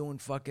end up doing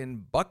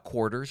fucking buck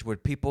quarters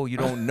with people you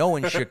don't know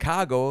in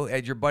Chicago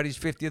at your buddy's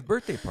 50th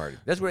birthday party.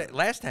 That's what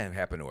last time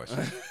happened to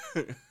us.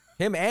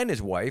 Him and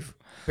his wife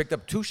picked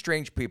up two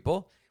strange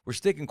people, were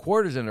sticking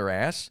quarters in their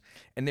ass,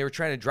 and they were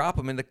trying to drop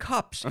them into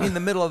cups in the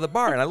middle of the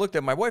bar. And I looked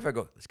at my wife, I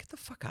go, let's get the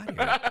fuck out of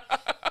here.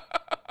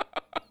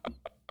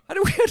 How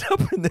did we end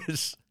up in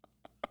this?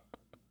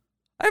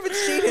 I haven't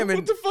seen him in...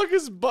 What the fuck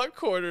is butt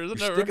quarters? You I've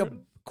never stick a heard.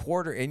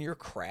 quarter in your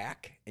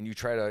crack, and you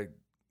try to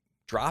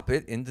drop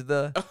it into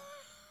the...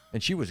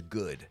 And she was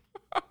good.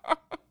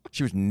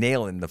 She was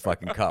nailing the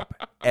fucking cup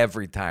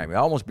every time. It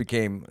almost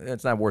became,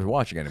 it's not worth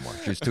watching anymore.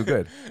 She's too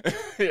good.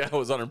 Yeah, it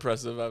was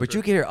unimpressive. But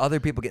you can hear other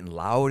people getting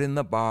loud in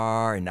the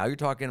bar, and now you're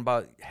talking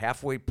about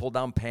halfway pull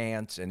down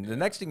pants, and the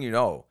next thing you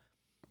know,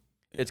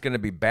 it's going to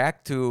be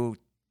back to,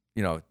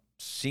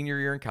 senior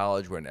year in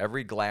college when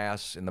every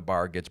glass in the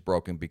bar gets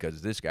broken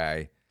because this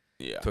guy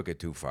took it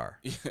too far.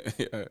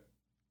 Yeah.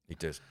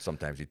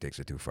 Sometimes he takes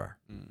it too far.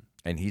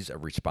 And he's a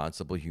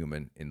responsible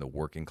human in the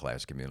working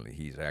class community.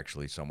 He's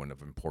actually someone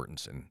of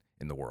importance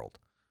in the world.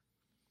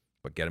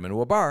 But get him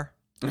into a bar,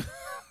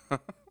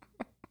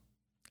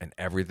 and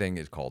everything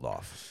is called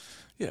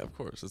off. Yeah, of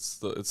course. It's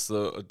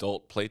the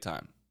adult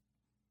playtime.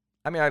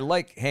 I mean, I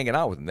like hanging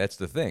out with him. That's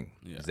the thing.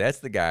 Yeah. That's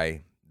the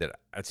guy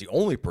that's the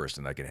only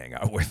person I can hang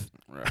out with.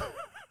 Right.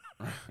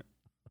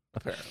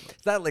 Apparently.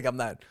 It's not like I'm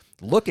not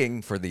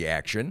looking for the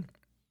action,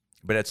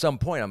 but at some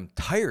point I'm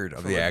tired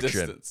of From the a action.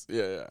 distance.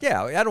 Yeah.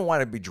 Yeah, I don't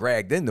want to be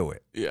dragged into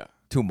it Yeah.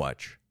 too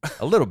much.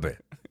 A little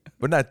bit,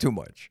 but not too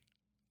much.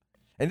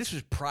 And this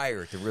was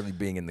prior to really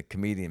being in the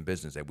comedian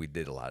business that we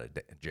did a lot of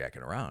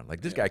jacking around.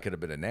 Like, this guy could have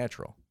been a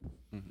natural.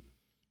 Mm-hmm.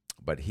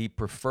 But he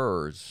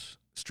prefers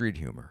street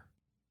humor.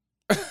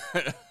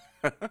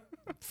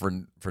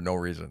 for no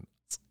reason.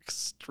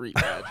 Street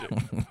magic.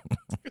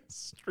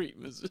 Street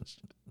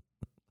musician.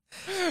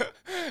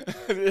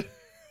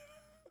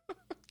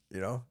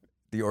 You know?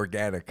 The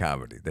organic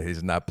comedy that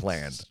is not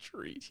planned.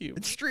 Street humor.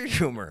 It's street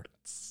humor.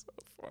 It's so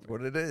funny.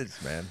 What it is,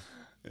 man.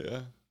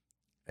 Yeah.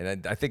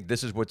 And I think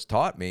this is what's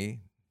taught me,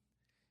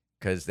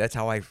 because that's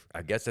how I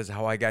guess that's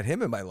how I got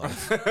him in my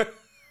life.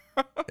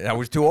 And I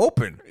was too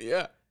open.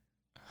 Yeah.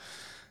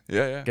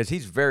 Yeah. Because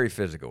he's very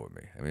physical with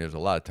me. I mean, there's a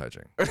lot of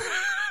touching.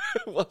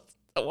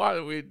 Why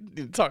do we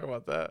need to talk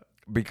about that?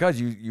 Because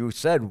you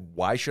said,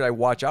 why should I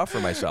watch out for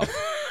myself?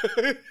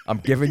 I'm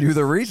giving you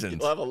the reasons.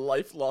 You'll have a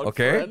lifelong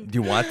Okay? friend.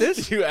 Do you want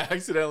this? You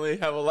accidentally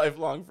have a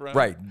lifelong friend.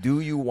 Right.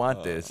 Do you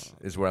want this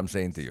is what I'm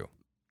saying to you.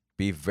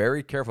 Be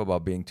very careful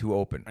about being too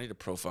open. I need to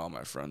profile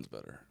my friends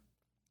better.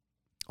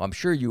 I'm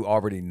sure you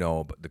already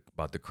know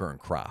about the current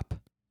crop,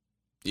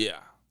 Yeah.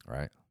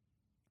 right?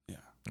 Yeah.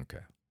 Okay.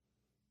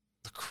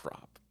 The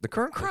crop. The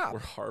current Like, crop. we're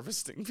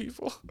harvesting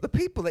people. The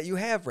people that you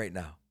have right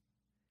now.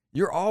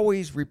 You're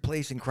always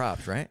replacing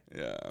crops, right?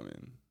 Yeah, I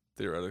mean,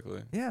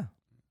 theoretically. Yeah.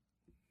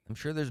 I'm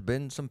sure there's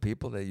been some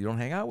people that you don't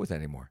hang out with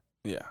anymore.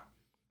 Yeah.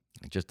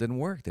 It just didn't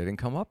work. They didn't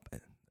come up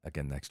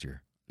again next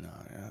year. No,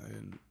 yeah,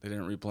 they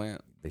didn't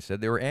replant. They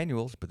said they were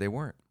annuals, but they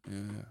weren't.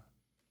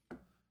 Yeah.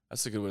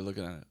 That's a good way of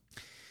looking at it.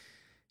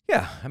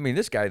 Yeah. I mean,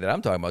 this guy that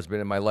I'm talking about has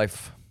been in my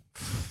life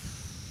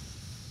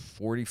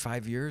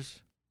 45 years.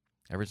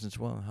 Ever since,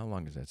 well, how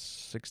long is that?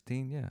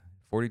 16? Yeah.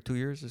 42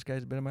 years this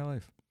guy's been in my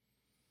life.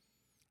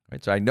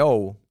 Right? So I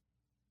know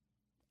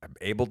I'm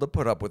able to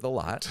put up with a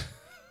lot.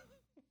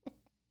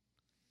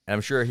 And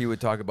I'm sure he would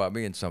talk about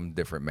me in some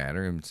different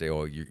manner and say,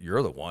 oh,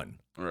 you're the one.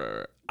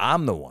 Right.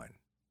 I'm the one.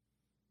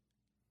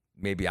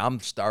 Maybe I'm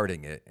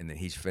starting it and then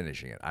he's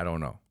finishing it. I don't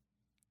know.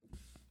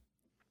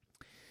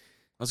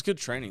 That's good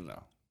training,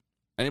 though.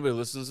 Anybody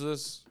listens to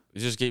this, he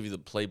just gave you the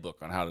playbook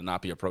on how to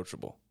not be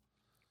approachable.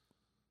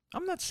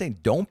 I'm not saying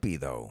don't be,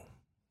 though.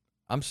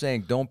 I'm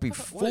saying don't be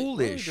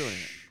foolish. What are you doing?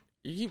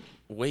 You keep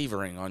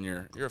wavering on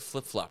you're a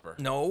flip-flopper.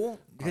 No,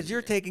 because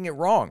you're taking it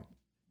wrong.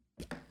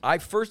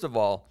 First of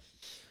all,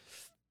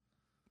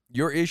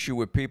 your issue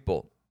with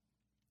people,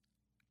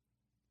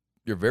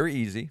 you're very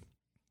easy.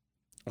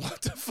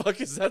 What the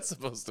fuck is that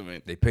supposed to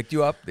mean? They picked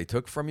you up. They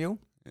took from you.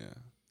 Yeah.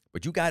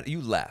 But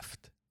you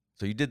left.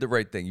 So you did the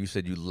right thing. You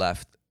said you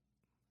left.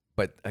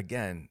 But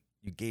again,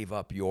 you gave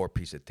up your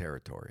piece of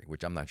territory,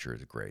 which I'm not sure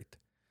is great.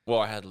 Well,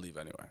 I had to leave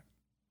anyway.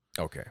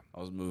 Okay. I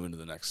was moving to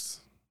the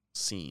next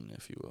scene,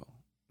 if you will.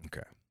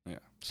 Okay. Yeah.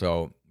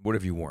 So what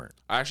if you weren't?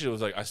 I actually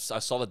was like, I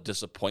saw the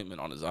disappointment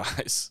on his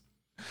eyes.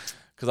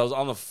 Because I was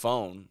on the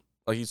phone.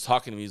 Like, he's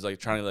talking to me. He's like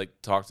trying to like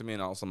talk to me.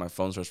 And all of a sudden my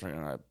phone starts ringing.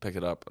 And I pick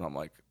it up. And I'm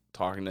like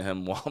talking to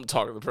him while I'm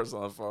talking to the person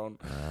on the phone.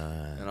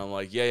 And I'm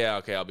like, yeah,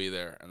 okay, I'll be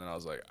there. And then I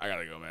was like, I got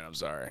to go, man. I'm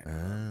sorry.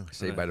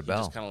 Saved by the He bell.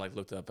 just kind of like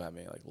looked up at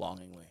me like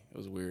longingly. It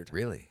was weird.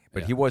 Really?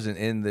 But Yeah. he wasn't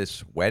in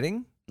this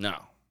wedding? No.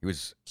 He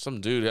was.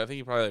 Some dude. I think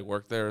he probably like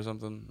worked there or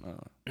something. I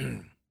don't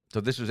know. So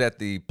this was at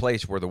the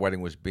place where the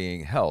wedding was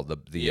being held,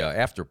 the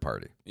after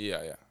party.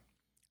 Yeah.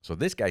 So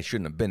this guy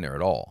shouldn't have been there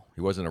at all.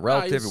 He wasn't a Nah,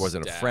 relative. he's He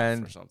wasn't a staff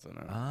friend. or something.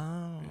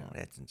 Oh, Yeah.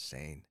 that's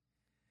insane.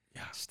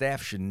 Yeah.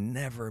 Staff should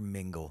never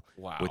mingle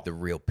Wow. with the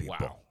real people.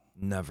 Wow.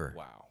 Never.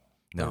 Wow.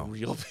 No. The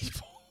real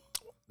people.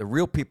 The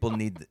real people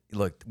need,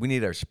 look, we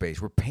need our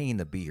space. We're paying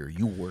to be here.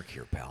 You work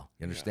here, pal.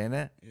 You understand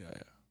that? Yeah.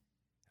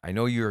 I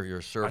know you're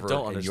a server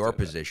don't in understand your that.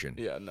 position.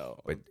 Yeah, no.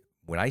 But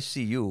when I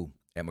see you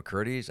at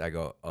McCurdy's, I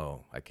go,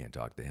 oh, I can't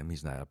talk to him.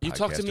 He's not a podcaster. You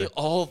talk to me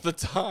all the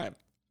time.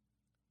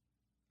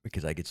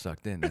 Because I get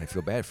sucked in and I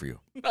feel bad for you.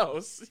 No.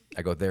 See,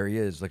 I go, there he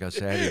is. Look how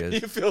sad he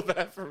is. you feel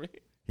bad for me.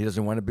 He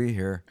doesn't want to be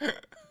here.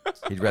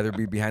 He'd rather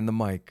be behind the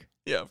mic.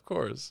 Yeah, of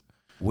course.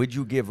 Would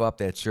you give up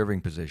that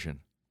serving position?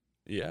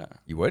 Yeah.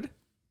 You would?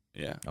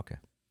 Yeah. Okay.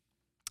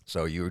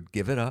 So you would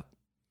give it up.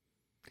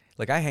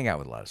 Like, I hang out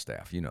with a lot of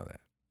staff. You know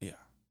that. Yeah.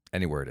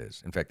 Anywhere it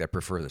is. In fact, I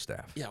prefer the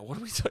staff. Yeah, what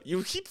are we talking?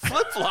 You keep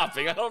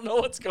flip-flopping. I don't know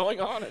what's going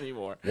on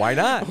anymore. Why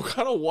not? What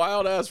kind of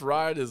wild-ass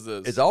ride is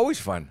this? It's always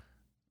fun.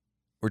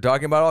 We're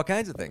talking about all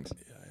kinds of things.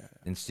 Yeah.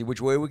 And see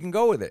which way we can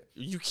go with it.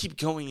 You keep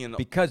going in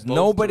Because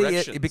both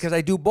directions. because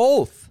I do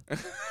both.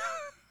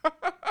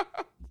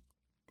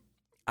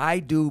 I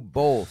do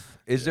both.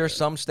 Is there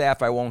some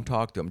staff I won't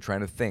talk to? I'm trying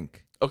to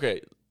think.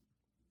 Okay,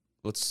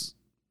 let's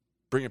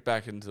bring it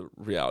back into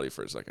reality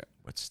for a second.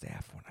 What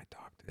staff when I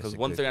talk to? Because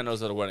one thing I know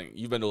is at a wedding,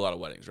 you've been to a lot of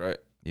weddings, right?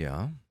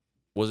 Yeah.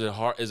 Was it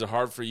hard? Is it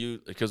hard for you?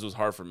 Because it was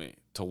hard for me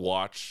to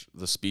watch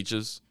the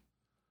speeches.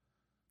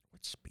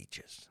 What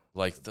speeches?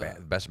 Like the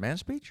Best man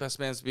speech? best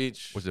man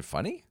speech. Was it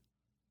funny?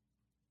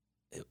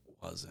 It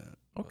wasn't.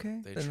 but Okay,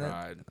 They then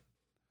tried.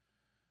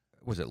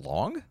 Was it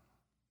long?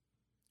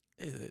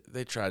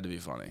 They tried to be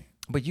funny.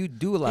 But you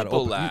do a lot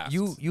People of open, laughed.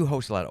 you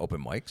host a lot of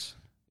open mics.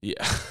 Yeah,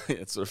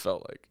 it's what it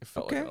felt like. It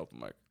felt like Okay. an open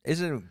mic.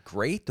 Isn't it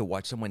great to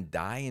watch someone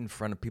die in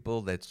front of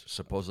people that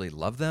supposedly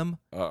love them?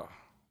 Oh,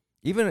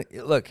 Even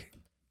look,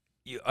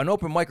 an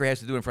open micer has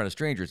to do it in front of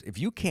strangers. If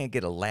you can't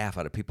get a laugh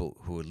out of people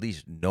who at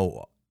least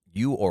know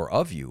you or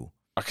of you,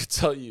 I could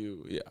tell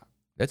you, yeah.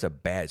 that's a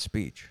bad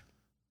speech.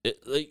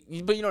 But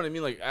you know what I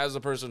mean? Like, as a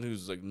person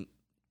who's, like,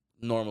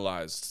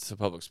 normalized to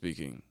public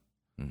speaking,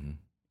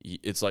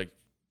 it's like,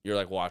 you're,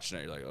 like, watching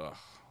it. You're like, ugh,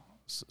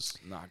 this is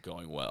not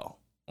going well.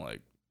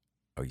 Like,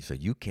 oh, so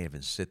you can't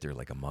even sit there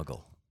like a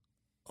muggle.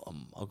 a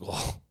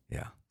muggle.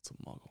 Yeah. It's a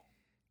muggle.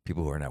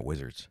 People who are not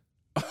wizards.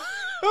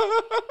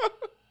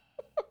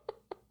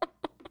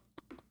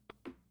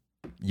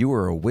 You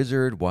were a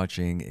wizard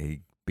watching a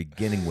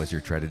beginning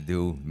wizard try to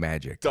do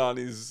magic.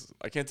 Donnie's,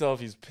 I can't tell if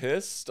he's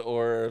pissed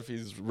or if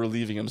he's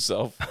relieving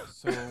himself.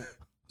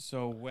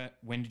 So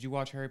when did you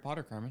watch Harry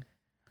Potter, Carmen?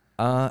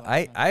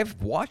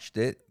 I've watched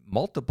it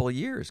multiple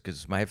years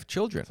because I have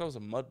children. That was a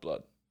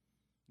mudblood.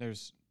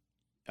 There's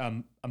a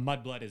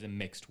mudblood is a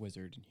mixed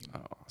wizard and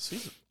human. Oh, so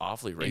he's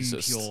awfully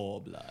racist.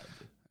 Impure blood.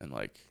 And,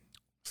 like,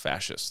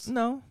 fascist.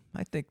 No,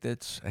 I think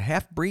that's a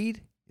half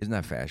breed is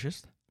not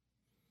fascist.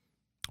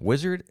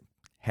 Wizard,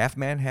 half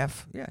man,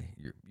 half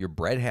You're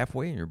bred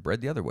halfway and you're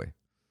bred the other way.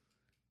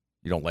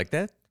 You don't like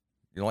that?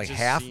 You don't like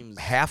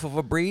half of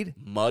a breed?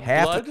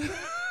 Mudblood?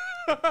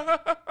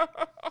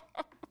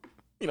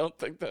 You don't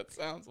think that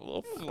sounds a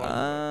little fun?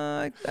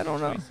 I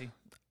don't know.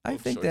 I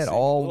think choicey. that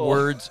all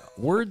words.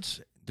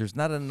 There's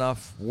not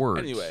enough words.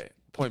 Anyway,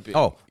 point being.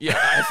 Oh. Yeah,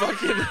 I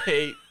fucking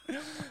hate.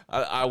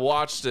 I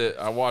watched it.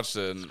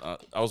 And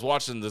I was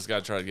watching this guy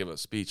try to give a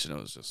speech, and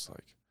it was just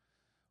like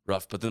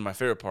rough. But then my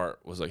favorite part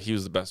was like he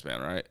was the best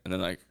man, right? And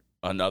then like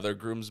another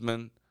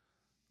groomsman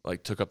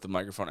like took up the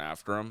microphone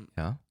after him.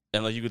 Yeah.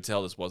 And like you could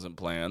tell this wasn't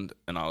planned.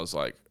 And I was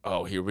like,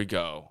 oh, here we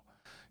go.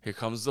 Here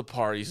comes the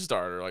party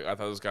starter. Like I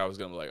thought this guy was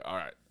gonna be like, all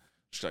right,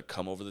 just gonna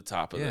come over the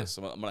top of this.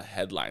 I'm gonna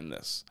headline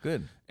this.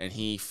 Good. And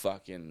he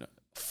fucking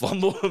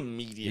fumbled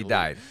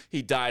immediately.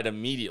 He died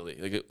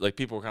immediately. Like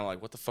people were kind of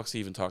like, "What the fuck's he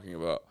even talking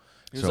about?"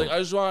 He was like, "I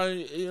just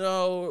want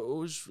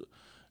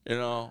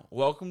to,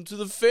 welcome to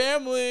the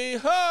family."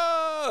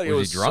 Ha! Like,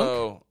 Was he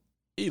drunk?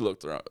 He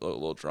looked a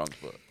little drunk,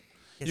 but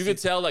you could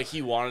tell like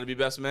he wanted to be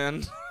best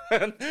man,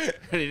 and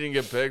he didn't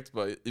get picked,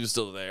 but he was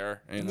still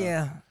there. You know?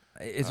 Yeah.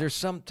 Is there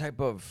some type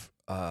of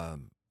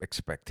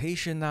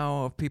expectation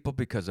now of people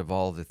because of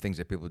all the things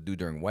that people do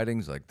during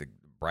weddings, like the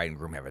bride and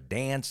groom have a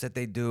dance that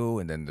they do,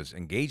 and then this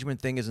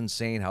engagement thing is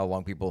insane. How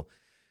long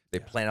they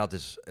plan out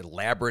this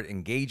elaborate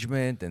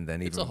engagement, and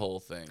then it's a whole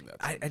thing.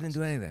 I didn't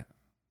do any of that.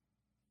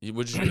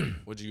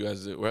 What'd you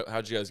guys do?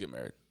 How'd you guys get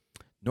married?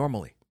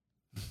 Normally,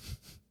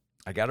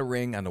 I got a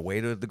ring on the way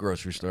to the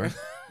grocery store,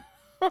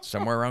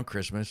 somewhere around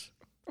Christmas.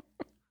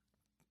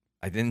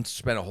 I didn't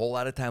spend a whole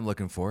lot of time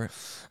looking for it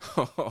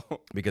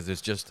because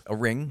it's just a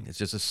ring. It's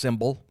just a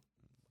symbol.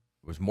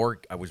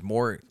 Look,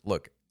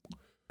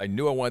 I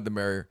knew I wanted to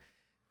marry her.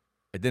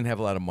 I didn't have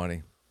a lot of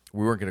money.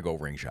 We weren't going to go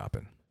ring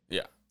shopping.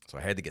 Yeah. So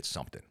I had to get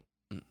something.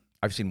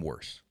 I've seen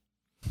worse.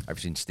 I've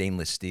seen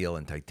stainless steel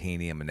and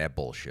titanium and that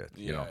bullshit.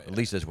 At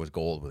least this was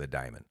gold with a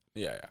diamond.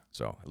 Yeah.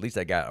 So at least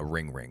I got a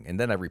ring. And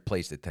then I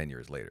replaced it 10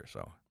 years later.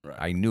 So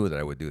I knew that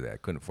I would do that. I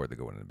couldn't afford to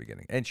go in the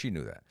beginning. And she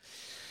knew that.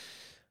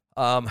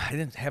 I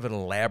didn't have an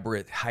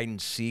elaborate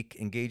hide-and-seek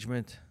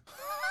engagement.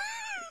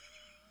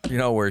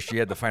 Where she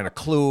had to find a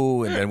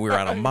clue, and then we were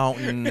on a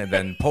mountain, and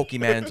then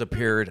Pokemons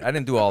appeared. I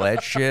didn't do all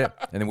that shit.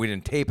 And then we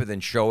didn't tape it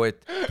and show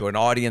it to an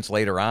audience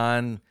later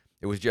on.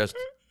 It was just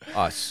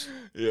us.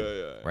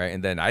 Yeah. Right?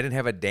 And then I didn't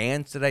have a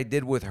dance that I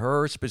did with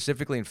her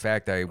specifically. In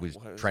fact, I was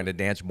trying to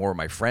dance more with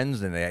my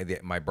friends than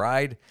my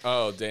bride.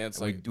 Oh, dance.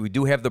 We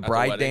do have the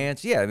bride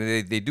dance. Yeah,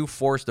 they do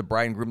force the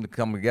bride and groom to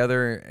come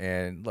together.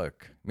 And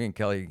look, me and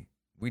Kelly,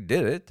 we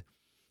did it.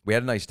 We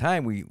had a nice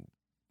time.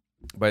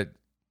 But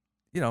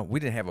we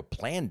didn't have a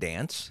planned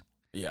dance.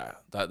 Yeah,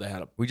 they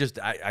had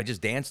I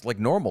just danced like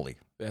normally.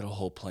 They had a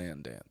whole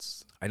planned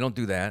dance. I don't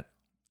do that.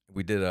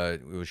 We did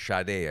it was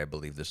Sade, I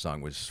believe the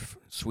song was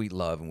Sweet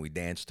Love, and we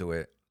danced to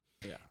it.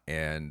 Yeah.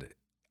 And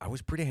I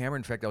was pretty hammered.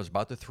 In fact, I was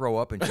about to throw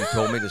up, and she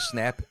told me to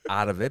snap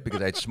out of it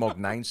because I'd smoked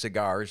 9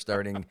 cigars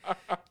starting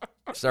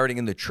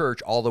in the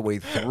church all the way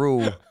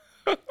through.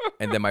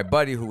 And then my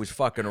buddy who was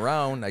fucking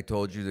around, I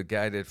told you, the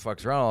guy that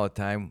fucks around all the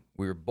time,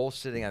 we were both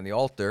sitting on the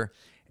altar,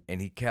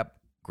 and he kept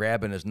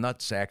grabbing his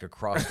nutsack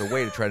across the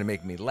way to try to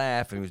make me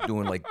laugh, and he was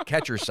doing like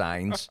catcher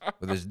signs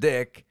with his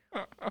dick.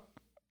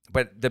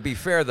 But to be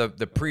fair, the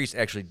priest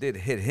actually did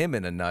hit him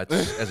in the nuts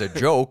as a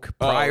joke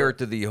prior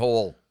to the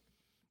whole.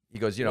 He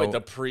goes, Wait, the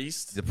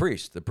priest? The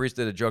priest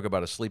did a joke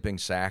about a sleeping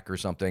sack or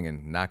something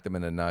and knocked him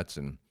in the nuts,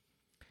 and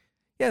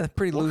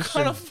pretty loose.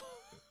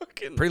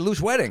 Pretty loose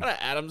wedding. What kind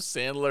of Adam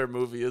Sandler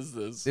movie is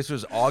this? This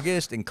was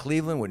August in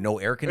Cleveland with no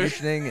air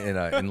conditioning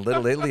in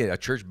Little Italy, a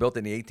church built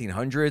in the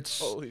 1800s.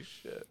 Holy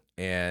shit!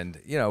 And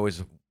it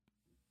was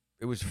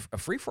a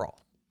free for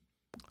all,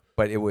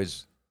 but it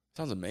was.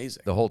 Sounds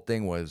amazing. The whole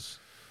thing was,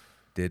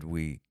 did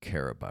we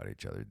care about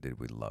each other? Did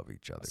we love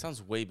each other? That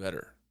sounds way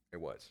better. It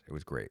was. It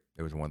was great.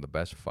 It was one of the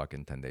best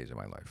fucking 10 days of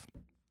my life.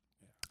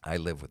 I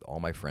lived with all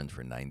my friends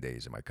for 9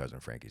 days at my cousin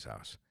Frankie's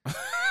house.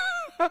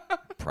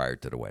 prior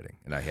to the wedding,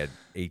 and I had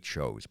 8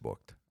 shows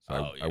booked.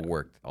 So I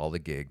worked all the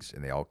gigs,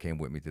 and they all came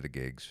with me to the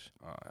gigs.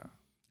 Oh, yeah.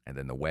 And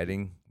then the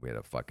wedding, we had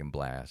a fucking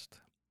blast.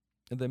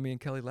 And then me and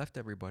Kelly left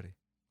everybody.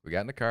 We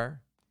got in the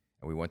car,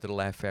 and we went to the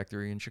Laugh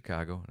Factory in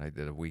Chicago, and I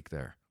did a week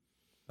there.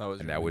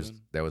 That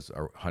was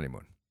our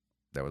honeymoon.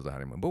 That was the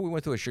honeymoon. But we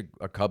went to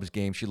a Cubs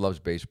game. She loves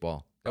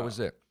baseball. That was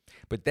it.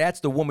 But that's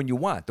the woman you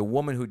want, the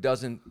woman who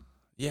doesn't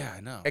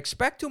I know.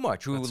 expect too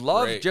much, who That's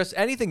loves great. just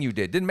anything you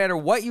did. Didn't matter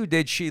what you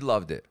did, she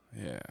loved it.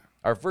 Yeah.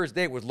 Our first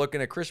date was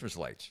looking at Christmas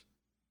lights.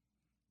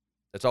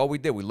 That's all we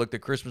did. We looked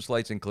at Christmas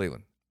lights in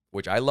Cleveland,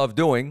 which I love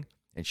doing,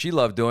 and she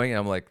loved doing. And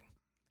I'm like,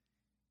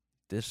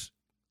 this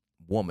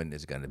woman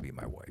is going to be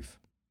my wife.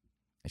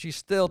 And she's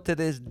still to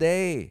this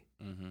day.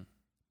 Mm-hmm.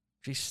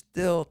 She's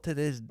still to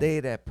this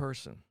day that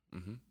person.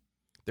 Mm-hmm.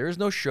 There is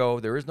no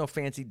show. There is no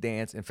fancy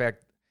dance. In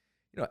fact,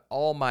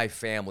 all my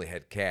family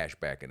had cash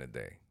back in the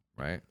day,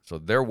 right? So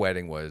their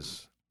wedding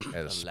was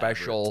at a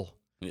special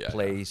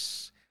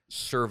place,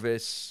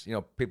 service.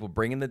 People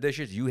bringing the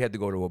dishes. You had to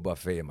go to a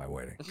buffet in my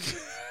wedding.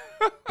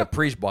 The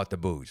priest bought the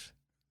booze,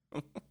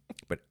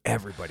 but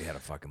everybody had a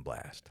fucking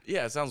blast.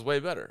 Yeah, it sounds way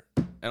better.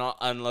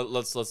 And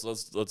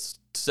let's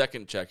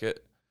second check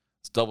it.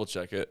 Let's double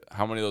check it.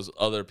 How many of those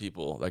other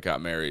people that got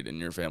married in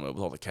your family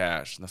with all the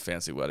cash and the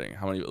fancy wedding?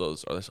 How many of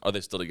those are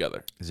they still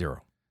together?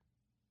 0.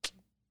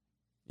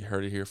 You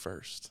heard it here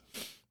first.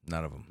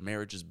 None of them.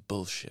 Marriage is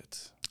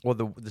bullshit. Well,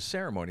 the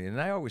ceremony,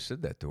 and I always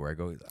said that to her. I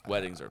go,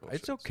 weddings are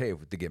bullshit. It's okay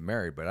to get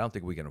married, but I don't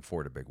think we can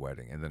afford a big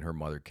wedding. And then her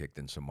mother kicked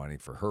in some money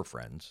for her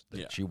friends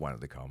that she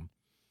wanted to come.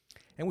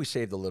 And we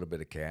saved a little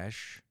bit of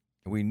cash.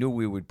 And we knew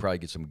we would probably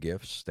get some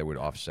gifts that would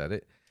offset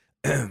it.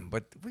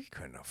 But we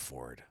couldn't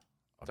afford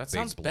that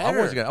sounds better.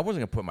 better. I wasn't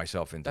gonna put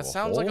myself into that a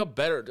sounds hole. like a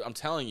better. I'm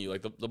telling you,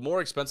 like the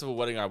more expensive a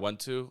wedding I went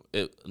to,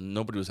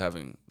 nobody was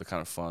having the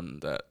kind of fun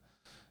that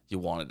you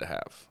wanted to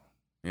have.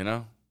 It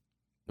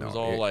was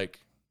all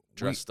like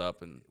dressed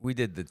up, and we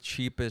did the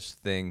cheapest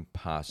thing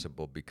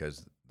possible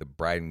because the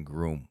bride and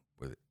groom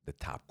were the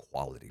top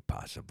quality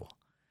possible.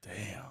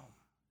 Damn.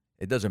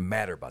 It doesn't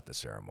matter about the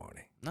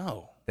ceremony.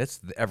 No.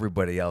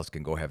 Everybody else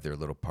can go have their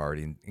little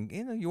party,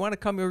 and you want to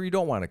come or you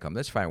don't want to come.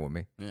 That's fine with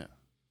me.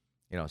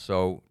 Yeah.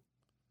 So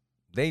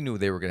they knew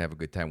they were going to have a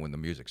good time when the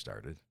music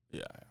started.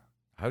 Yeah.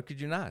 How could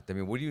you not? I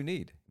mean, what do you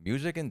need?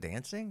 Music and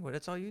dancing? Well,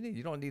 that's all you need.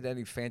 You don't need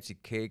any fancy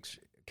cakes.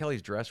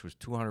 Kelly's dress was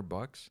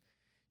 $200.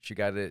 She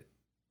got it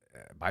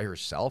by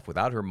herself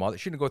without her mother.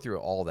 She didn't go through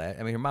all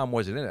that. I mean, her mom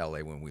wasn't in LA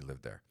when we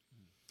lived there.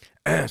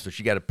 So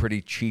she got a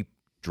pretty cheap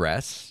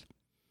dress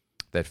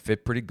that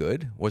fit pretty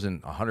good.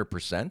 Wasn't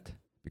 100%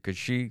 because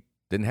she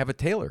didn't have a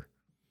tailor.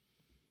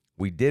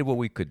 We did what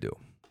we could do.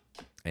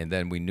 And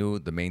then we knew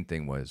the main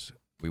thing was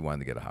we wanted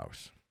to get a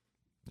house.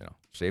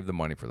 Save the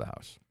money for the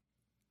house.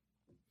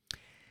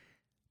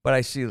 But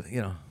I see,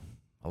 a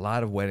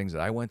lot of weddings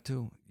that I went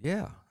to,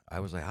 I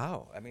was like,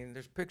 how? I mean,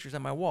 there's pictures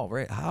on my wall,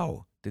 right?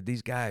 How did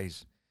these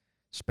guys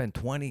spend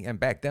 20? And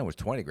back then it was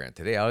 20 grand.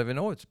 Today, I don't even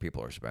know what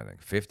people are spending.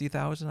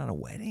 50,000 on a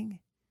wedding?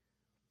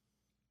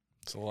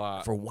 It's a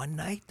lot. For one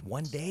night,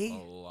 one day?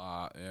 A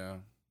lot, yeah.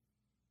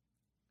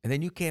 And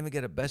then you can't even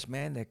get a best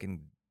man that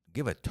can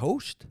give a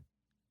toast?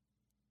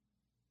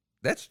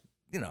 That's,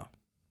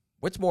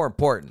 what's more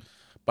important?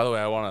 By the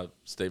way, I want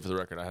to state for the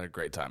record, I had a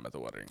great time at the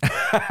wedding.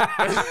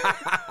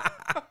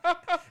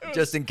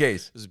 Just in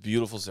case. It was a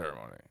beautiful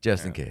ceremony.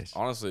 Just in case.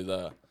 Honestly,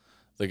 the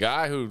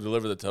guy who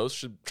delivered the toast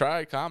should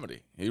try comedy.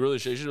 He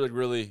should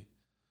really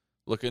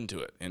look into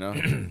it,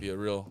 Be a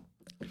real...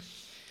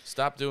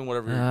 Stop doing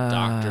whatever your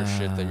doctor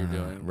shit that you're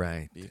doing.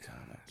 Right. Be a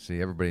comic.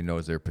 See, everybody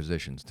knows their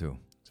positions, too.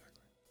 Exactly.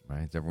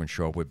 Right? Does everyone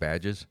show up with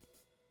badges?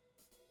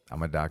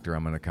 I'm a doctor.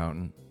 I'm an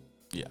accountant.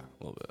 Yeah,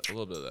 a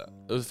little bit of that.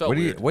 It felt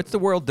weird. What's the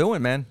world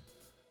doing, man?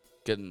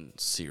 Getting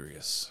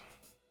serious.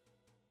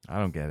 I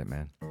don't get it,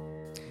 man.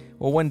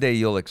 Well, one day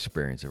you'll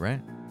experience it,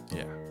 right?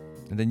 Yeah.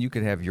 And then you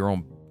could have your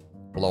own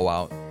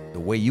blowout the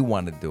way you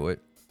want to do it.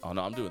 Oh,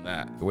 no, I'm doing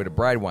that. The way the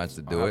bride wants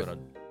to do it.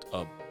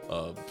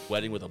 A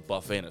wedding with a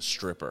buffet and a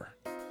stripper.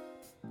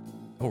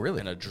 Oh,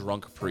 really? And a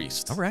drunk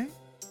priest. All right.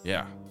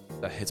 Yeah.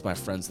 That hits my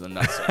friends in the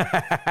nuts.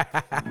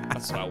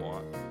 That's what I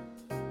want.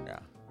 Yeah.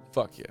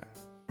 Fuck yeah.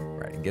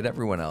 Right. And get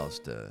everyone else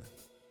to,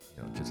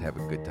 just have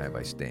a good time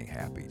by staying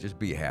happy. Just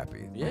be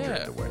happy. Yeah.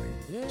 At the wedding.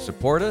 Yeah.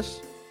 Support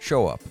us.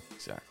 Show up.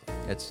 Exactly.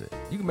 That's it.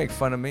 You can make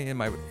fun of me and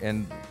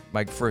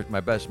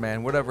my best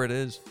man, whatever it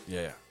is.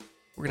 Yeah.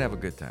 We're gonna have a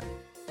good time.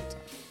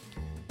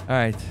 All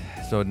right.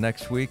 So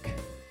next week,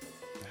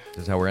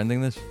 this is how we're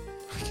ending this.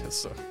 I guess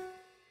so.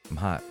 I'm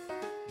hot.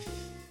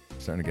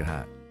 Starting to get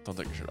hot. Don't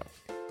take your shirt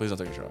off. Please don't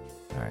take your shirt off.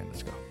 All right,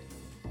 let's go.